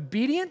with his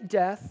obedient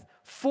death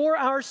for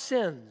our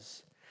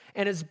sins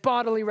and his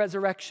bodily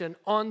resurrection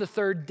on the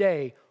third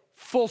day,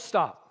 full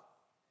stop.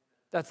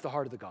 That's the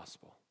heart of the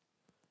gospel.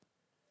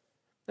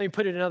 Let me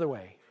put it another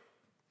way.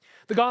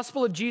 The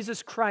gospel of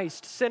Jesus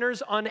Christ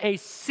centers on a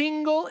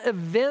single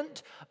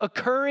event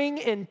occurring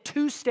in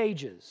two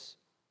stages.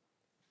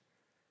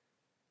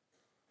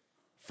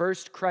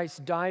 First,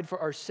 Christ died for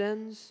our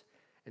sins,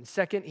 and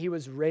second, he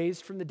was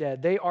raised from the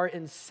dead. They are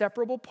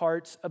inseparable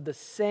parts of the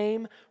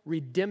same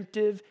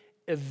redemptive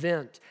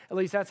event. At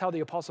least that's how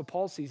the Apostle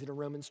Paul sees it in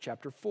Romans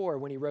chapter 4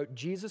 when he wrote,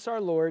 Jesus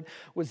our Lord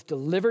was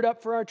delivered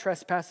up for our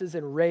trespasses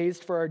and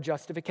raised for our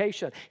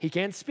justification. He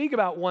can't speak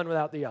about one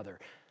without the other.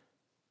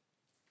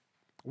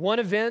 One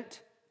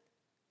event,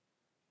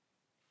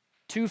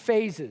 two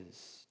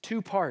phases,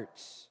 two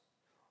parts,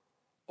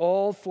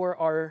 all for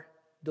our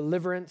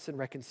deliverance and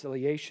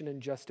reconciliation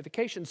and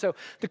justification. So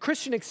the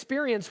Christian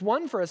experience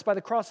won for us by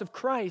the cross of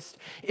Christ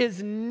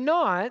is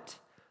not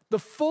the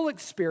full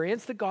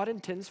experience that God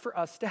intends for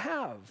us to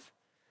have.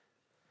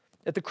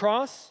 At the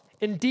cross,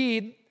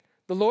 indeed,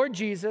 the Lord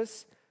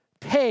Jesus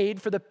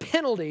paid for the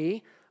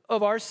penalty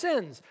of our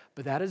sins.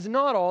 But that is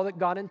not all that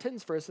God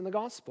intends for us in the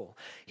gospel.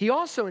 He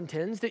also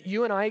intends that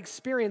you and I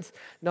experience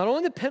not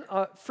only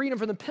the freedom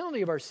from the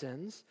penalty of our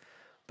sins,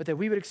 but that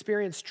we would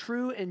experience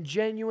true and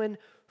genuine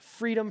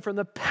freedom from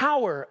the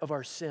power of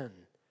our sin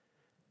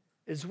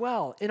as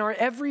well in our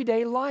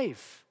everyday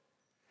life.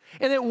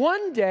 And that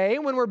one day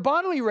when we're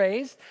bodily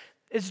raised,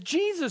 as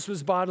Jesus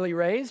was bodily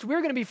raised,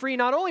 we're going to be free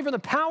not only from the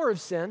power of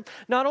sin,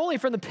 not only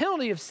from the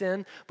penalty of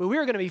sin, but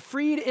we're going to be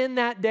freed in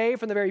that day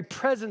from the very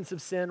presence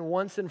of sin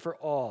once and for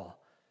all.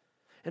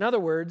 In other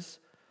words,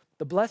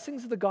 the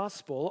blessings of the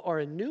gospel are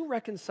a new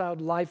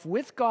reconciled life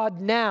with God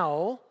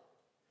now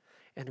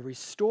and a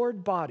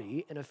restored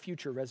body in a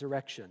future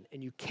resurrection.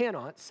 And you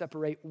cannot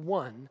separate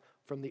one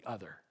from the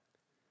other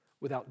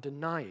without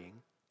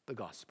denying the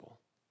gospel.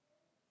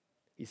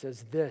 He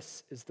says,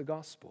 this is the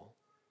gospel.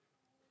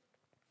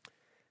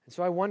 And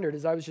so I wondered,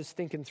 as I was just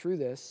thinking through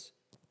this,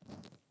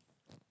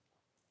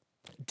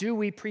 do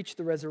we preach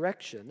the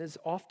resurrection as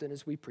often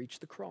as we preach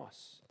the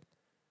cross?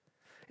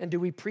 And do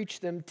we preach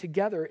them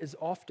together as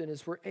often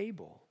as we're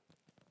able?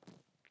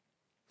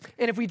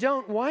 And if we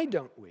don't, why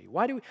don't we?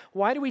 Why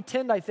do we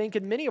tend, I think,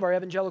 in many of our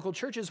evangelical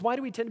churches, why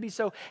do we tend to be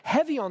so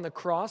heavy on the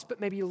cross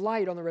but maybe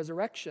light on the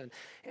resurrection?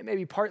 It may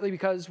be partly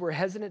because we're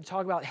hesitant to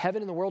talk about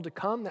heaven and the world to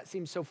come. That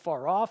seems so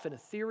far off and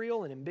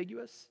ethereal and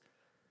ambiguous.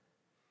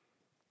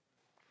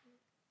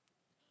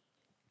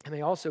 It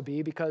may also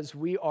be because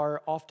we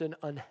are often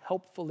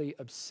unhelpfully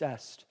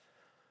obsessed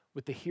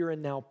with the here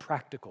and now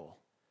practical.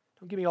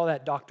 Don't give me all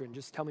that doctrine,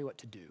 just tell me what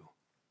to do.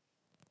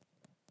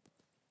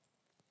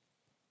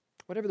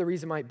 Whatever the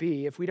reason might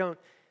be, if we don't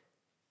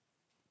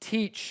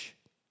teach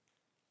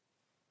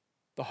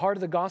the heart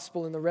of the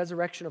gospel and the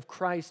resurrection of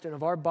Christ and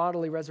of our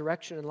bodily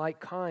resurrection in like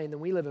kind, then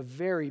we live a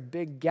very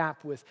big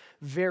gap with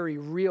very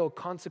real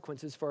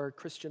consequences for our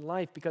Christian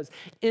life, because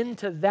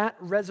into that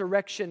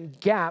resurrection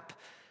gap,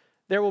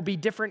 there will be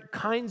different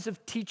kinds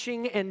of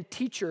teaching and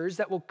teachers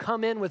that will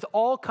come in with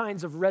all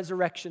kinds of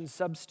resurrection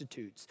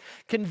substitutes,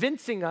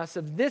 convincing us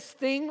of this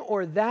thing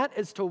or that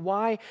as to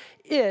why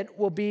it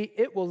will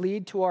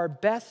lead to our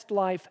best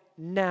life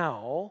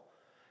now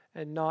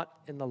and not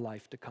in the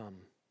life to come.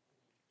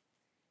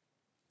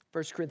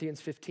 1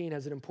 Corinthians 15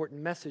 has an important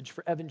message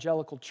for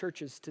evangelical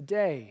churches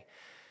today.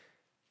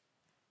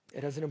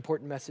 It has an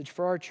important message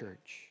for our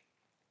church.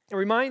 It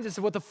reminds us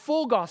of what the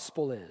full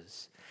gospel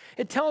is.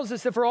 It tells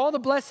us that for all the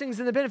blessings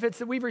and the benefits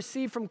that we've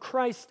received from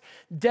Christ's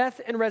death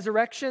and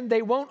resurrection,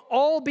 they won't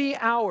all be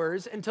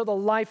ours until the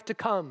life to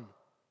come.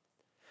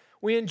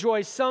 We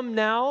enjoy some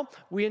now,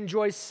 we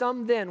enjoy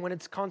some then when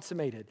it's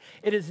consummated.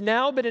 It has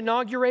now been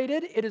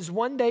inaugurated, it is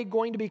one day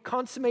going to be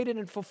consummated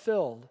and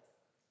fulfilled.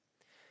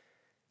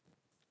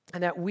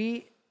 And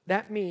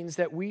that means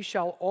that we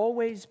shall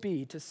always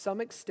be, to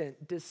some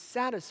extent,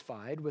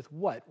 dissatisfied with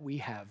what we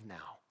have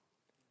now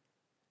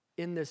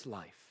in this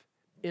life,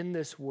 in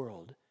this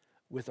world,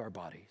 with our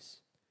bodies.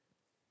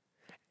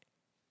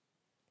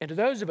 And to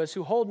those of us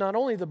who hold not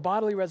only the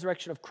bodily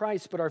resurrection of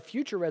Christ, but our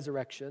future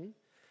resurrection,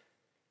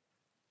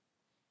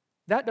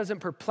 that doesn't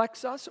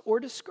perplex us or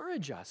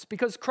discourage us,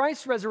 because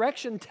Christ's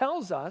resurrection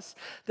tells us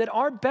that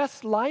our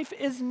best life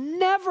is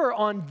never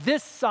on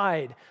this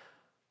side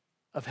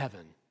of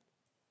heaven.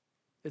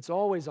 It's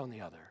always on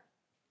the other.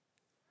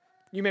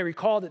 You may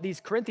recall that these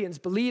Corinthians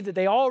believed that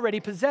they already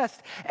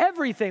possessed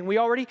everything. We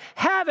already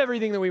have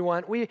everything that we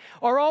want. We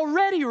are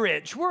already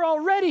rich. We're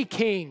already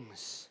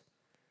kings.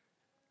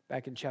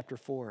 Back in chapter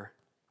 4.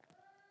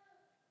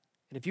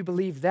 And if you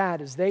believe that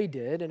as they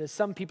did, and as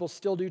some people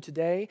still do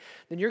today,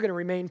 then you're going to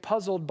remain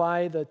puzzled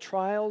by the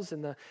trials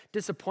and the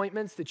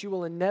disappointments that you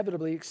will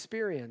inevitably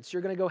experience.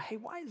 You're going to go, hey,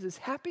 why is this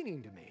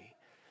happening to me?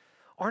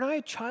 Aren't I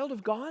a child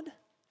of God?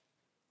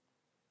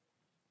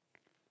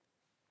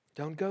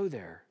 Don't go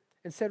there.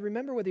 Instead,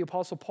 remember what the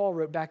Apostle Paul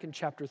wrote back in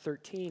chapter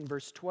 13,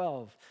 verse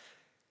 12.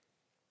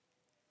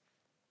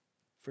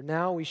 For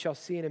now we shall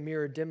see in a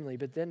mirror dimly,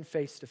 but then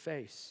face to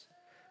face.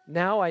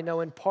 Now I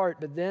know in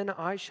part, but then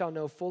I shall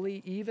know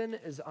fully, even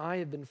as I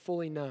have been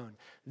fully known.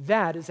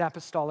 That is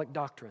apostolic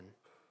doctrine.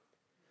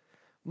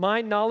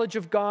 My knowledge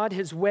of God,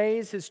 His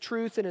ways, His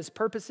truth, and His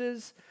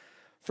purposes,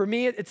 for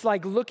me, it's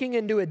like looking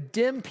into a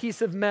dim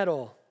piece of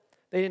metal.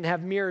 They didn't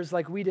have mirrors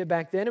like we did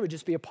back then. It would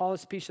just be a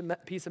polished piece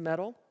of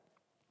metal.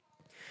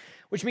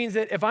 Which means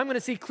that if I'm going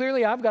to see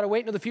clearly, I've got to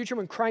wait until the future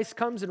when Christ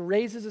comes and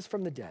raises us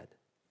from the dead.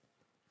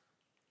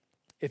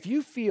 If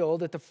you feel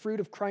that the fruit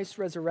of Christ's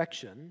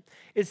resurrection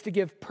is to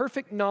give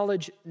perfect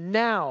knowledge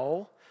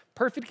now,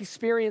 perfect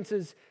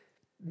experiences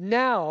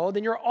now,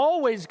 then you're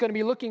always going to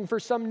be looking for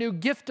some new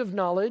gift of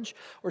knowledge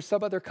or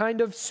some other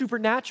kind of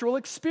supernatural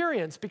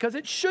experience, because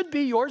it should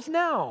be yours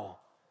now.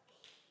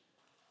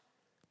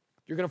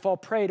 You're going to fall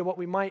prey to what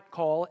we might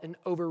call an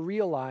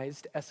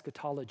overrealized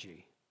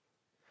eschatology,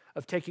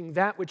 of taking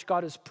that which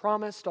God has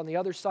promised on the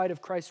other side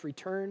of Christ's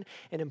return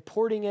and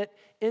importing it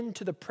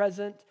into the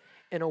present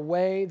in a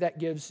way that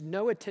gives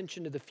no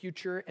attention to the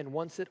future and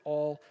wants it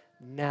all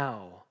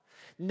now.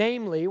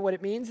 Namely, what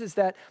it means is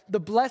that the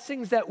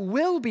blessings that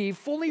will be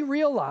fully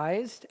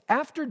realized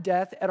after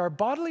death at our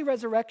bodily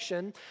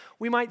resurrection,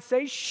 we might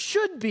say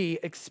should be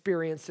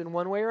experienced in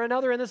one way or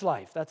another in this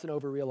life. That's an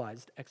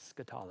overrealized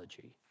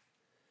eschatology.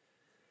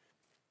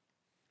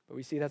 But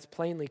we see that's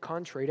plainly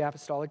contrary to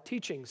apostolic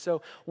teaching.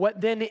 So what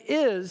then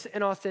is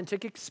an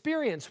authentic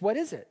experience? What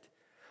is it?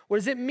 What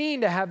does it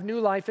mean to have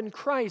new life in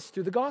Christ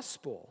through the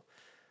gospel?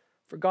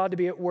 For God to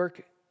be at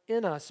work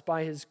in us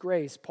by His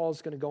grace,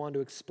 Paul's going to go on to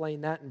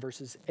explain that in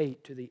verses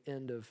 8 to the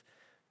end of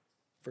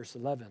verse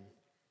 11.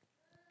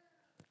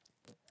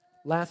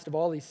 Last of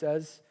all, he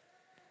says,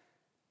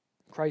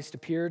 Christ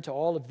appeared to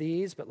all of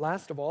these, but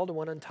last of all to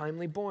one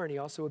untimely born, He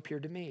also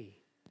appeared to me.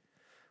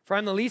 For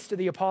I'm the least of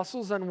the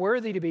apostles,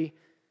 unworthy to be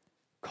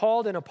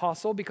called an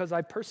apostle because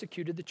I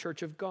persecuted the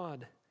church of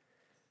God.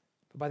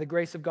 But by the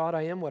grace of God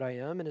I am what I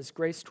am, and His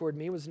grace toward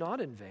me was not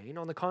in vain.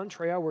 On the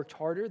contrary, I worked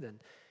harder than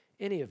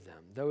any of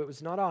them, though it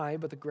was not I,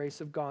 but the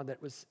grace of God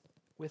that was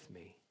with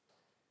me.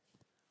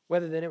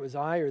 Whether then it was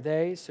I or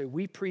they, so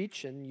we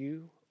preach, and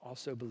you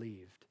also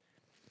believed.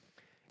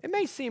 It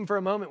may seem for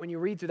a moment when you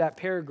read through that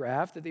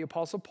paragraph that the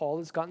Apostle Paul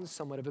has gotten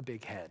somewhat of a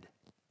big head.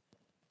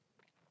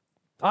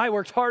 I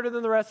worked harder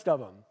than the rest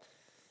of them.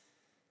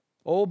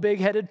 Old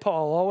big-headed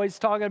Paul, always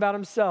talking about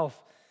himself.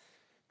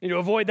 You need to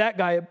avoid that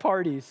guy at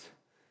parties.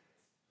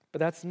 But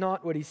that's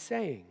not what he's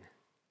saying.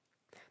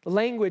 The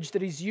language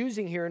that he's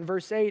using here in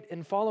verse 8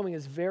 and following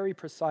is very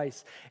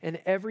precise, and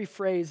every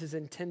phrase is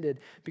intended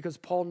because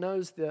Paul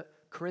knows the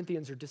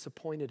Corinthians are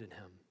disappointed in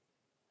him.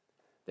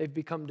 They've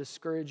become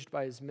discouraged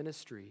by his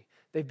ministry.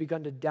 They've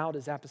begun to doubt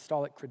his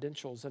apostolic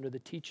credentials under the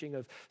teaching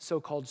of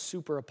so-called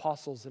super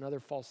apostles and other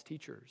false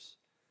teachers.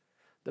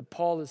 That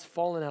Paul has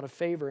fallen out of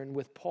favor, and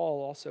with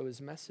Paul also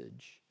his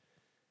message.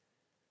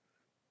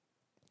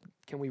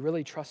 Can we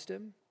really trust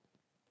him?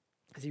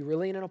 Is he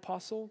really an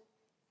apostle?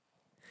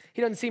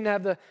 He doesn't seem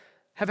to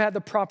have had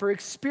the proper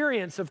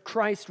experience of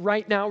Christ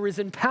right now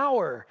risen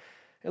power,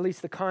 at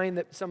least the kind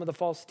that some of the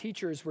false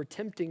teachers were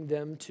tempting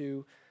them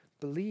to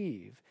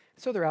believe.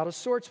 So they're out of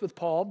sorts with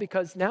Paul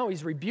because now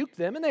he's rebuked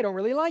them, and they don't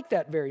really like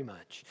that very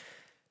much.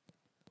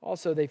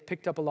 Also, they've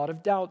picked up a lot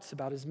of doubts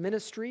about his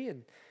ministry,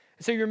 and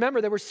so you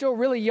remember they were still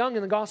really young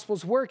in the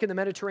gospel's work in the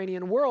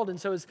Mediterranean world, and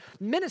so his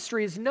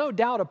ministry is no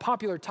doubt a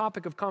popular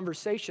topic of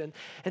conversation,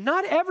 and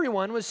not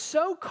everyone was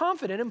so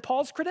confident in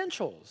Paul's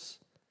credentials.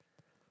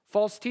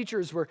 False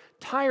teachers were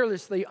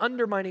tirelessly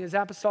undermining his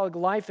apostolic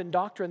life and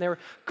doctrine. They were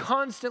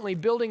constantly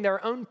building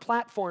their own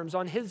platforms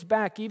on his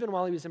back, even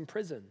while he was in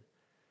prison.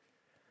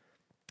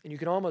 And you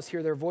can almost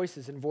hear their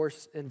voices in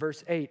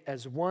verse 8,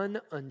 as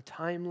one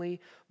untimely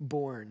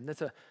born.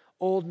 That's an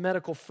old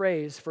medical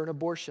phrase for an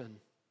abortion.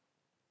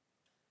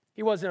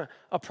 He wasn't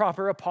a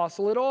proper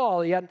apostle at all.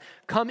 He hadn't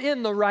come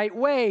in the right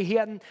way. He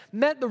hadn't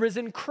met the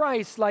risen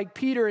Christ like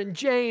Peter and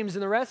James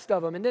and the rest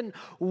of them, and didn't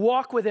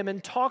walk with him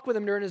and talk with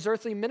him during his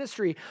earthly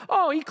ministry.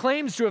 Oh, he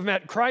claims to have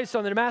met Christ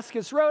on the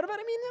Damascus Road, but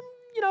I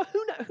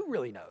mean, who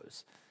really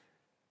knows?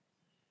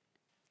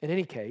 In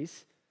any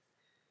case,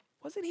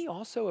 wasn't he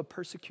also a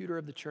persecutor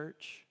of the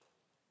church?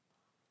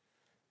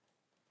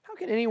 How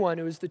can anyone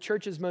who is the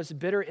church's most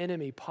bitter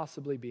enemy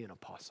possibly be an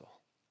apostle?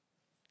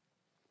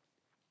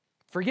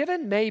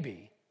 Forgiven?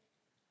 Maybe.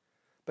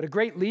 But a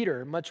great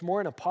leader, much more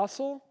an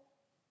apostle?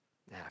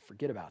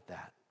 Forget about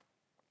that.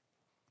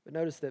 But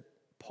notice that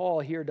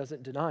Paul here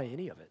doesn't deny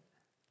any of it.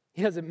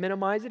 He doesn't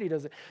minimize it. He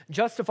doesn't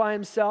justify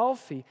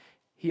himself.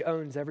 He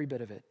owns every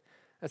bit of it.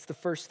 That's the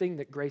first thing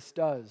that grace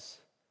does.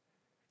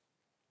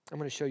 I'm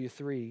going to show you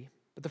three.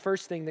 But the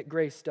first thing that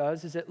grace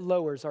does is it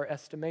lowers our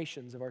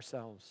estimations of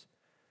ourselves.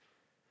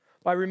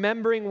 By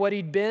remembering what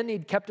he'd been,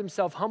 he'd kept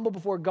himself humble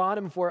before God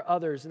and before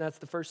others. And that's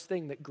the first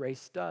thing that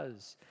grace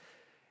does.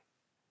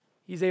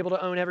 He's able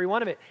to own every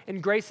one of it.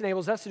 And grace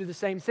enables us to do the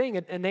same thing.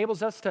 It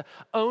enables us to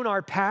own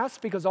our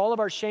past because all of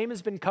our shame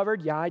has been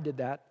covered. Yeah, I did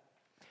that.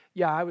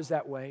 Yeah, I was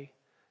that way.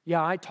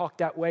 Yeah, I talked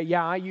that way.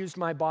 Yeah, I used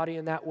my body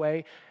in that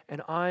way.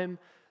 And I'm,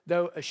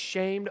 though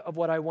ashamed of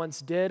what I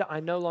once did, I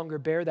no longer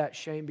bear that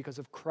shame because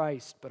of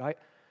Christ. But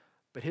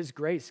his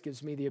grace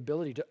gives me the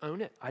ability to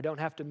own it. I don't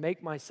have to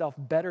make myself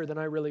better than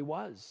I really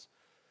was.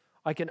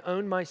 I can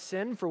own my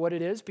sin for what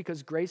it is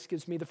because grace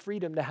gives me the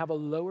freedom to have a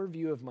lower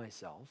view of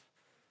myself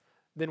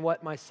than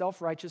what my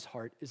self-righteous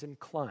heart is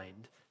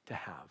inclined to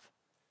have.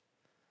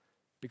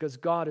 Because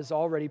God has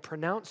already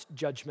pronounced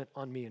judgment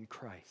on me in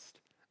Christ.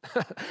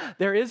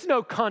 There is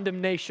no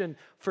condemnation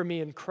for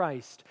me in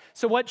Christ.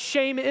 So what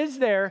shame is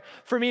there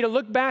for me to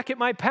look back at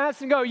my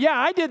past and go, yeah,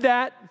 I did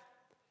that.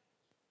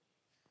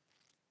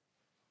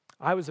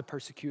 I was a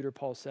persecutor,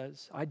 Paul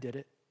says. I did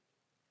it.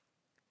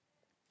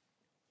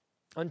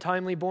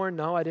 Untimely born?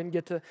 No, I didn't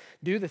get to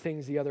do the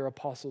things the other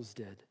apostles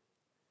did.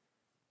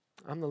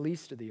 I'm the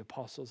least of the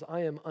apostles.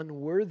 I am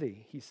unworthy,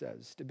 he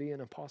says, to be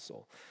an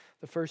apostle.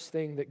 The first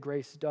thing that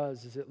grace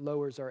does is it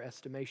lowers our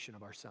estimation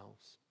of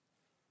ourselves.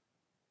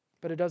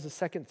 But it does a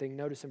second thing.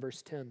 Notice in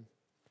verse 10.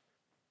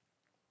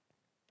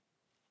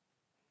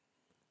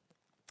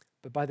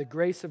 But by the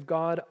grace of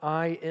God,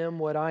 I am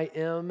what I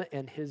am,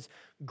 and his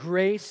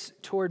grace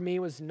toward me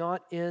was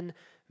not in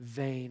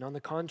vain. On the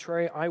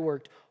contrary, I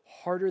worked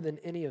harder than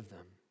any of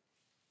them.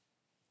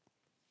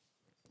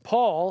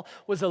 Paul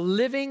was a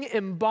living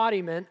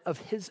embodiment of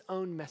his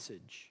own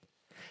message.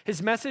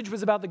 His message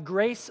was about the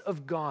grace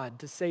of God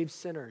to save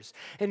sinners.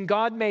 And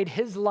God made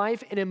his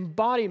life an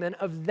embodiment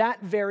of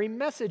that very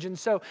message. And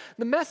so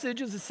the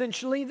message is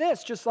essentially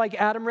this, just like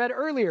Adam read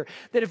earlier,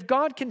 that if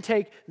God can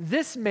take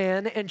this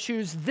man and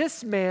choose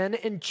this man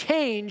and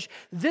change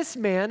this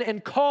man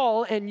and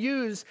call and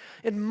use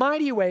in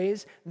mighty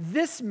ways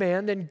this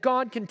man, then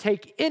God can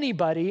take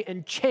anybody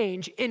and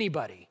change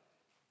anybody.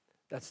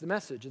 That's the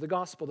message of the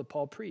gospel that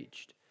Paul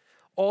preached,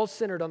 all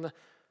centered on the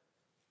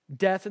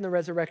death and the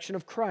resurrection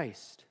of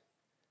Christ.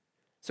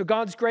 So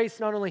God's grace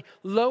not only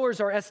lowers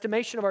our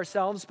estimation of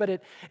ourselves, but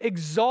it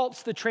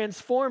exalts the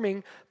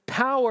transforming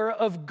power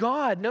of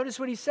God. Notice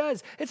what he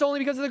says. It's only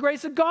because of the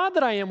grace of God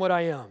that I am what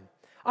I am.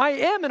 I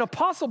am an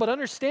apostle, but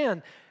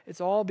understand,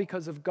 it's all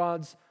because of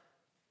God's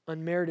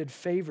unmerited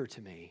favor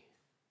to me.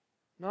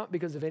 Not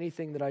because of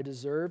anything that I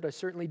deserved. I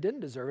certainly didn't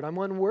deserve it. I'm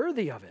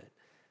unworthy of it.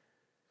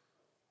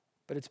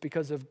 But it's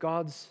because of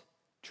God's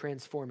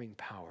transforming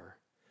power.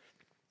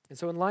 And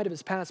so in light of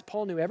his past,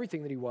 Paul knew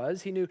everything that he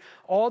was. He knew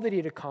all that he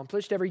had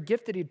accomplished, every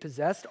gift that he'd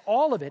possessed,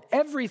 all of it,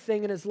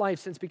 everything in his life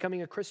since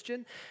becoming a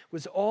Christian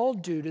was all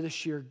due to the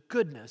sheer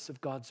goodness of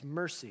God's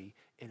mercy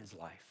in his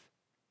life.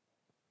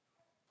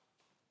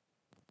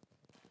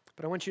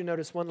 But I want you to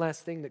notice one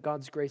last thing that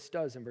God's grace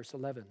does in verse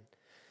 11.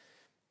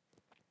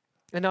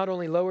 It not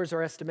only lowers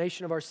our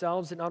estimation of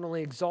ourselves, it not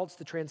only exalts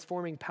the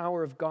transforming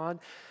power of God,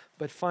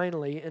 but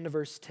finally, into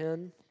verse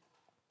 10,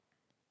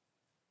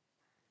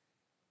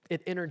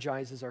 it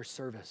energizes our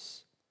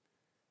service.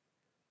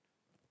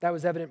 That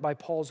was evident by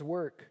Paul's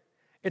work.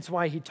 It's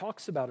why he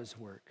talks about his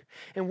work.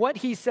 And what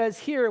he says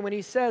here, when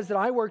he says that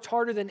I worked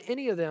harder than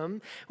any of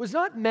them, was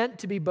not meant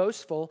to be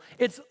boastful.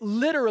 It's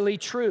literally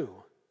true.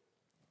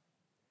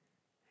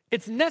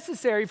 It's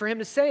necessary for him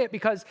to say it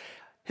because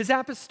his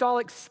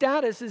apostolic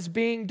status is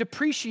being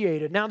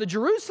depreciated. Now, the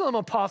Jerusalem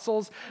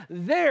apostles,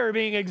 they're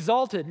being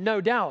exalted,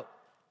 no doubt.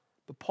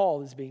 But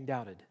Paul is being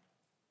doubted.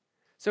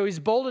 So he's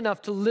bold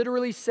enough to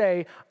literally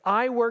say,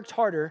 I worked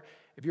harder.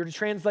 If you were to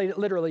translate it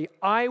literally,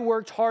 I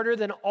worked harder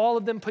than all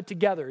of them put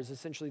together is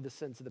essentially the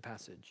sense of the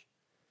passage.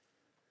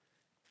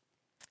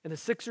 In the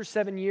 6 or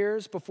 7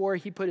 years before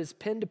he put his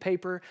pen to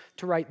paper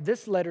to write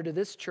this letter to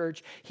this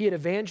church, he had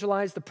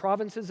evangelized the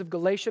provinces of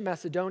Galatia,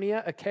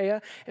 Macedonia,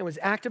 Achaia, and was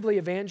actively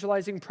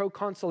evangelizing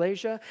Proconsul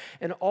Asia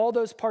and all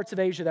those parts of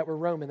Asia that were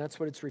Roman. That's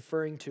what it's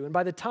referring to. And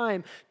by the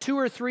time 2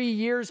 or 3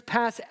 years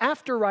pass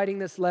after writing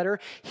this letter,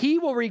 he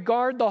will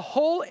regard the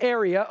whole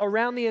area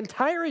around the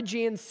entire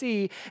Aegean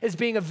Sea as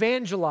being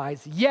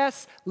evangelized.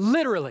 Yes,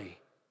 literally.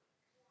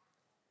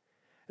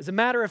 As a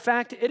matter of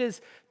fact, it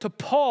is to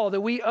Paul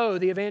that we owe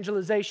the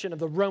evangelization of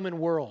the Roman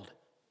world.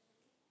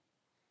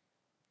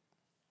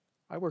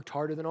 I worked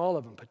harder than all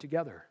of them put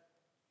together.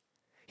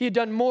 He had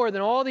done more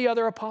than all the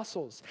other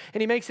apostles.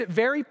 And he makes it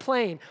very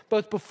plain,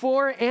 both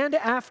before and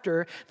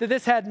after, that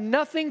this had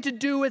nothing to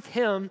do with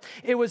him.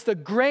 It was the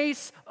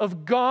grace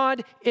of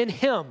God in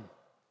him.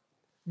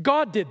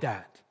 God did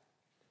that.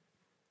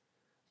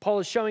 Paul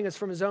is showing us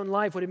from his own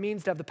life what it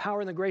means to have the power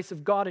and the grace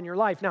of God in your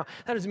life. Now,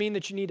 that doesn't mean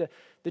that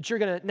you're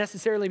going to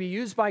necessarily be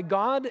used by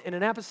God in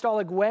an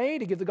apostolic way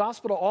to give the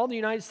gospel to all the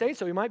United States,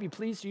 so he might be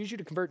pleased to use you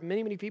to convert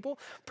many, many people.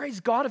 Praise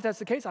God if that's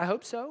the case. I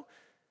hope so.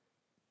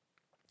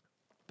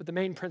 But the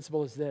main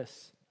principle is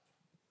this.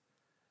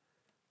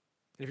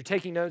 And if you're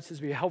taking notes, this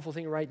would be a helpful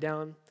thing to write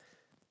down.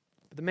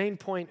 But the main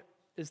point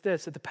is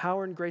this, that the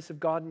power and grace of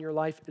God in your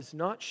life is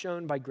not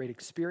shown by great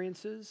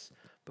experiences,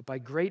 but by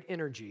great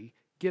energy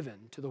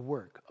given to the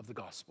work of the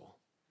gospel.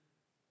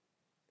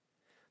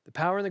 The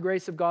power and the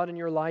grace of God in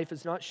your life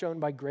is not shown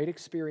by great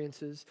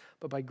experiences,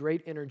 but by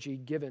great energy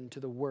given to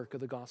the work of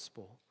the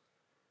gospel.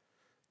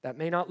 That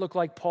may not look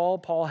like Paul.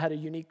 Paul had a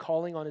unique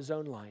calling on his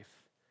own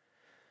life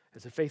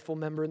as a faithful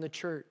member in the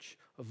church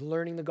of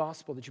learning the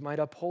gospel, that you might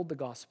uphold the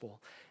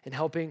gospel and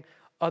helping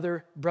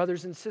other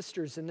brothers and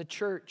sisters in the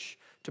church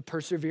to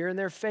persevere in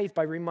their faith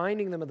by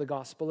reminding them of the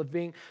gospel, of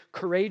being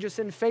courageous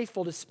and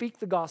faithful to speak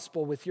the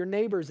gospel with your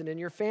neighbors and in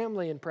your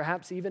family and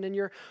perhaps even in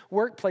your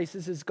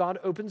workplaces as God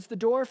opens the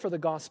door for the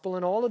gospel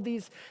in all of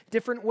these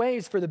different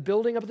ways for the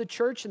building up of the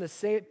church and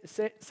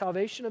the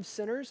salvation of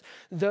sinners.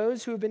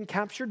 Those who have been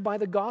captured by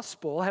the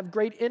gospel have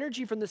great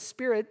energy from the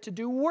Spirit to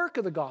do work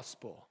of the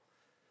gospel.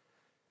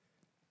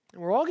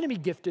 And we're all going to be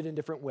gifted in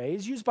different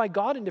ways, used by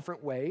God in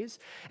different ways.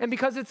 And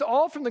because it's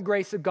all from the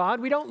grace of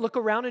God, we don't look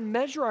around and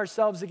measure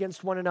ourselves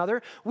against one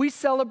another. We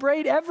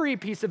celebrate every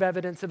piece of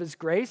evidence of his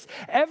grace,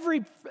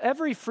 every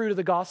fruit of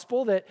the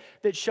gospel that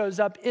shows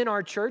up in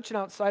our church and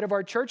outside of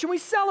our church, and we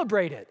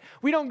celebrate it.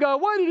 We don't go,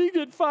 why did he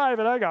get 5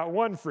 and I got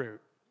 1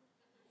 fruit?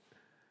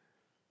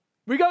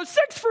 We go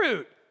 6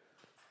 fruit,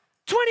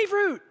 20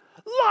 fruit,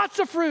 lots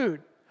of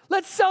fruit.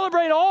 Let's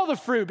celebrate all the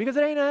fruit because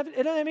it doesn't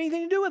have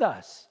anything to do with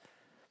us.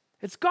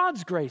 It's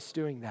God's grace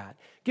doing that,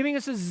 giving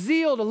us a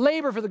zeal to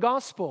labor for the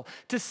gospel,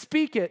 to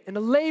speak it and to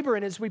labor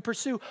in as we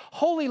pursue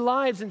holy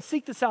lives and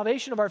seek the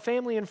salvation of our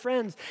family and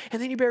friends.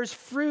 And then he bears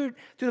fruit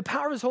through the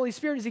power of his Holy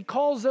Spirit as he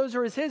calls those who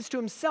are his to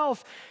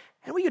himself.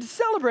 And we get to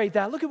celebrate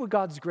that. Look at what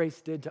God's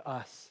grace did to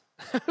us.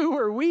 Who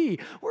are we?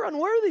 We're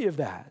unworthy of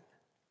that.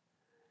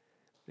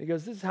 He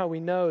goes, this is how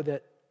we know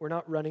that we're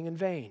not running in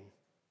vain.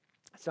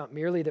 It's not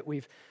merely that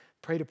we've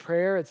prayed a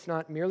prayer. It's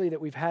not merely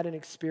that we've had an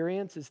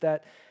experience. It's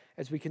that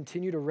as we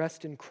continue to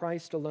rest in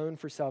Christ alone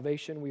for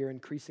salvation, we are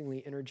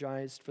increasingly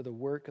energized for the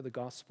work of the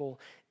gospel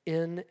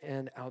in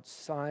and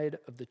outside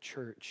of the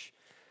church.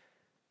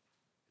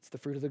 It's the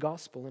fruit of the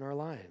gospel in our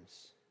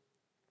lives.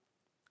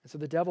 And so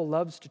the devil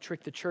loves to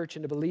trick the church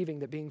into believing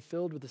that being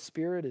filled with the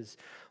Spirit is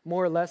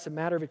more or less a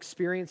matter of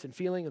experience and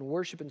feeling and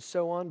worship and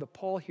so on, but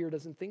Paul here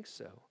doesn't think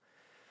so.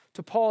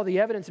 To Paul, the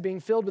evidence of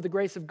being filled with the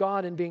grace of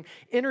God and being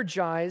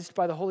energized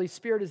by the Holy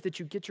Spirit is that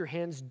you get your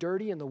hands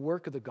dirty in the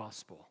work of the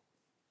gospel.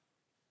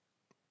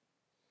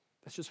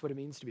 That's just what it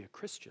means to be a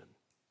Christian.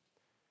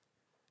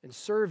 And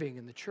serving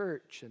in the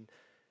church and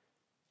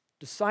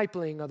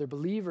discipling other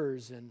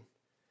believers and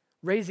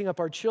raising up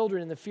our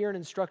children in the fear and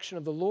instruction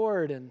of the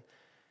Lord and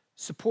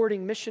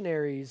supporting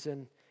missionaries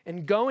and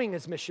going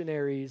as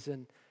missionaries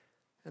and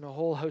a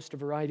whole host of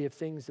variety of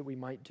things that we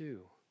might do.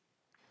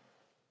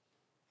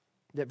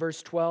 That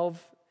verse 12,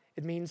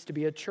 it means to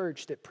be a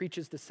church that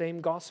preaches the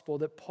same gospel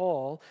that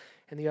Paul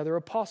and the other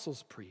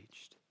apostles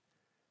preached,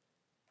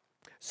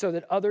 so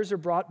that others are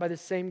brought by the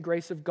same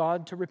grace of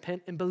God to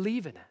repent and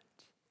believe in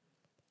it.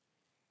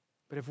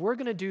 But if we're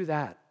going to do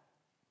that,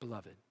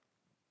 beloved,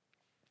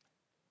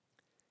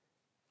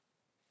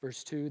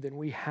 verse 2, then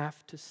we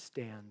have to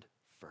stand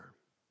firm.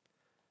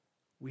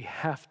 We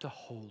have to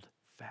hold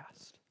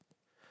fast.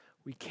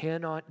 We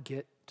cannot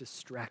get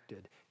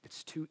distracted.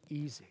 It's too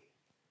easy.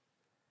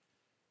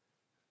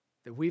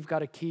 That we've got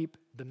to keep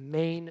the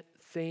main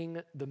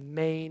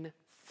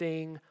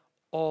thing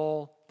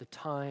all the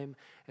time,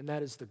 and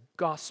that is the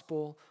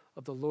gospel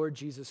of the Lord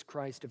Jesus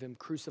Christ, of him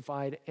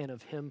crucified and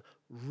of him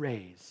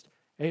raised.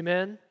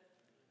 Amen?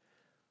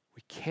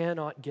 We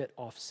cannot get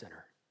off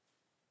center.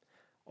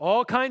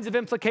 All kinds of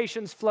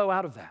implications flow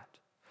out of that.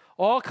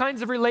 All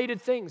kinds of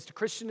related things to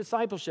Christian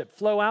discipleship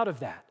flow out of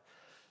that.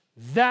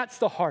 That's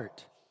the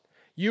heart.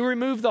 You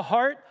remove the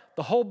heart,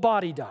 the whole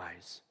body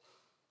dies.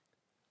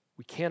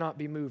 We cannot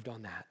be moved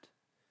on that.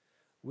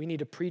 We need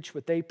to preach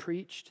what they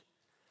preached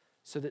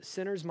so that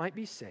sinners might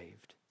be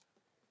saved.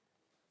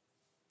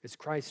 As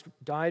Christ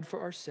died for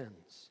our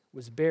sins,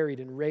 was buried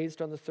and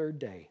raised on the 3rd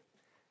day,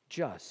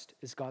 just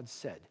as God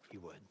said he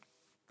would.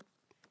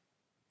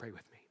 Pray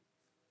with me.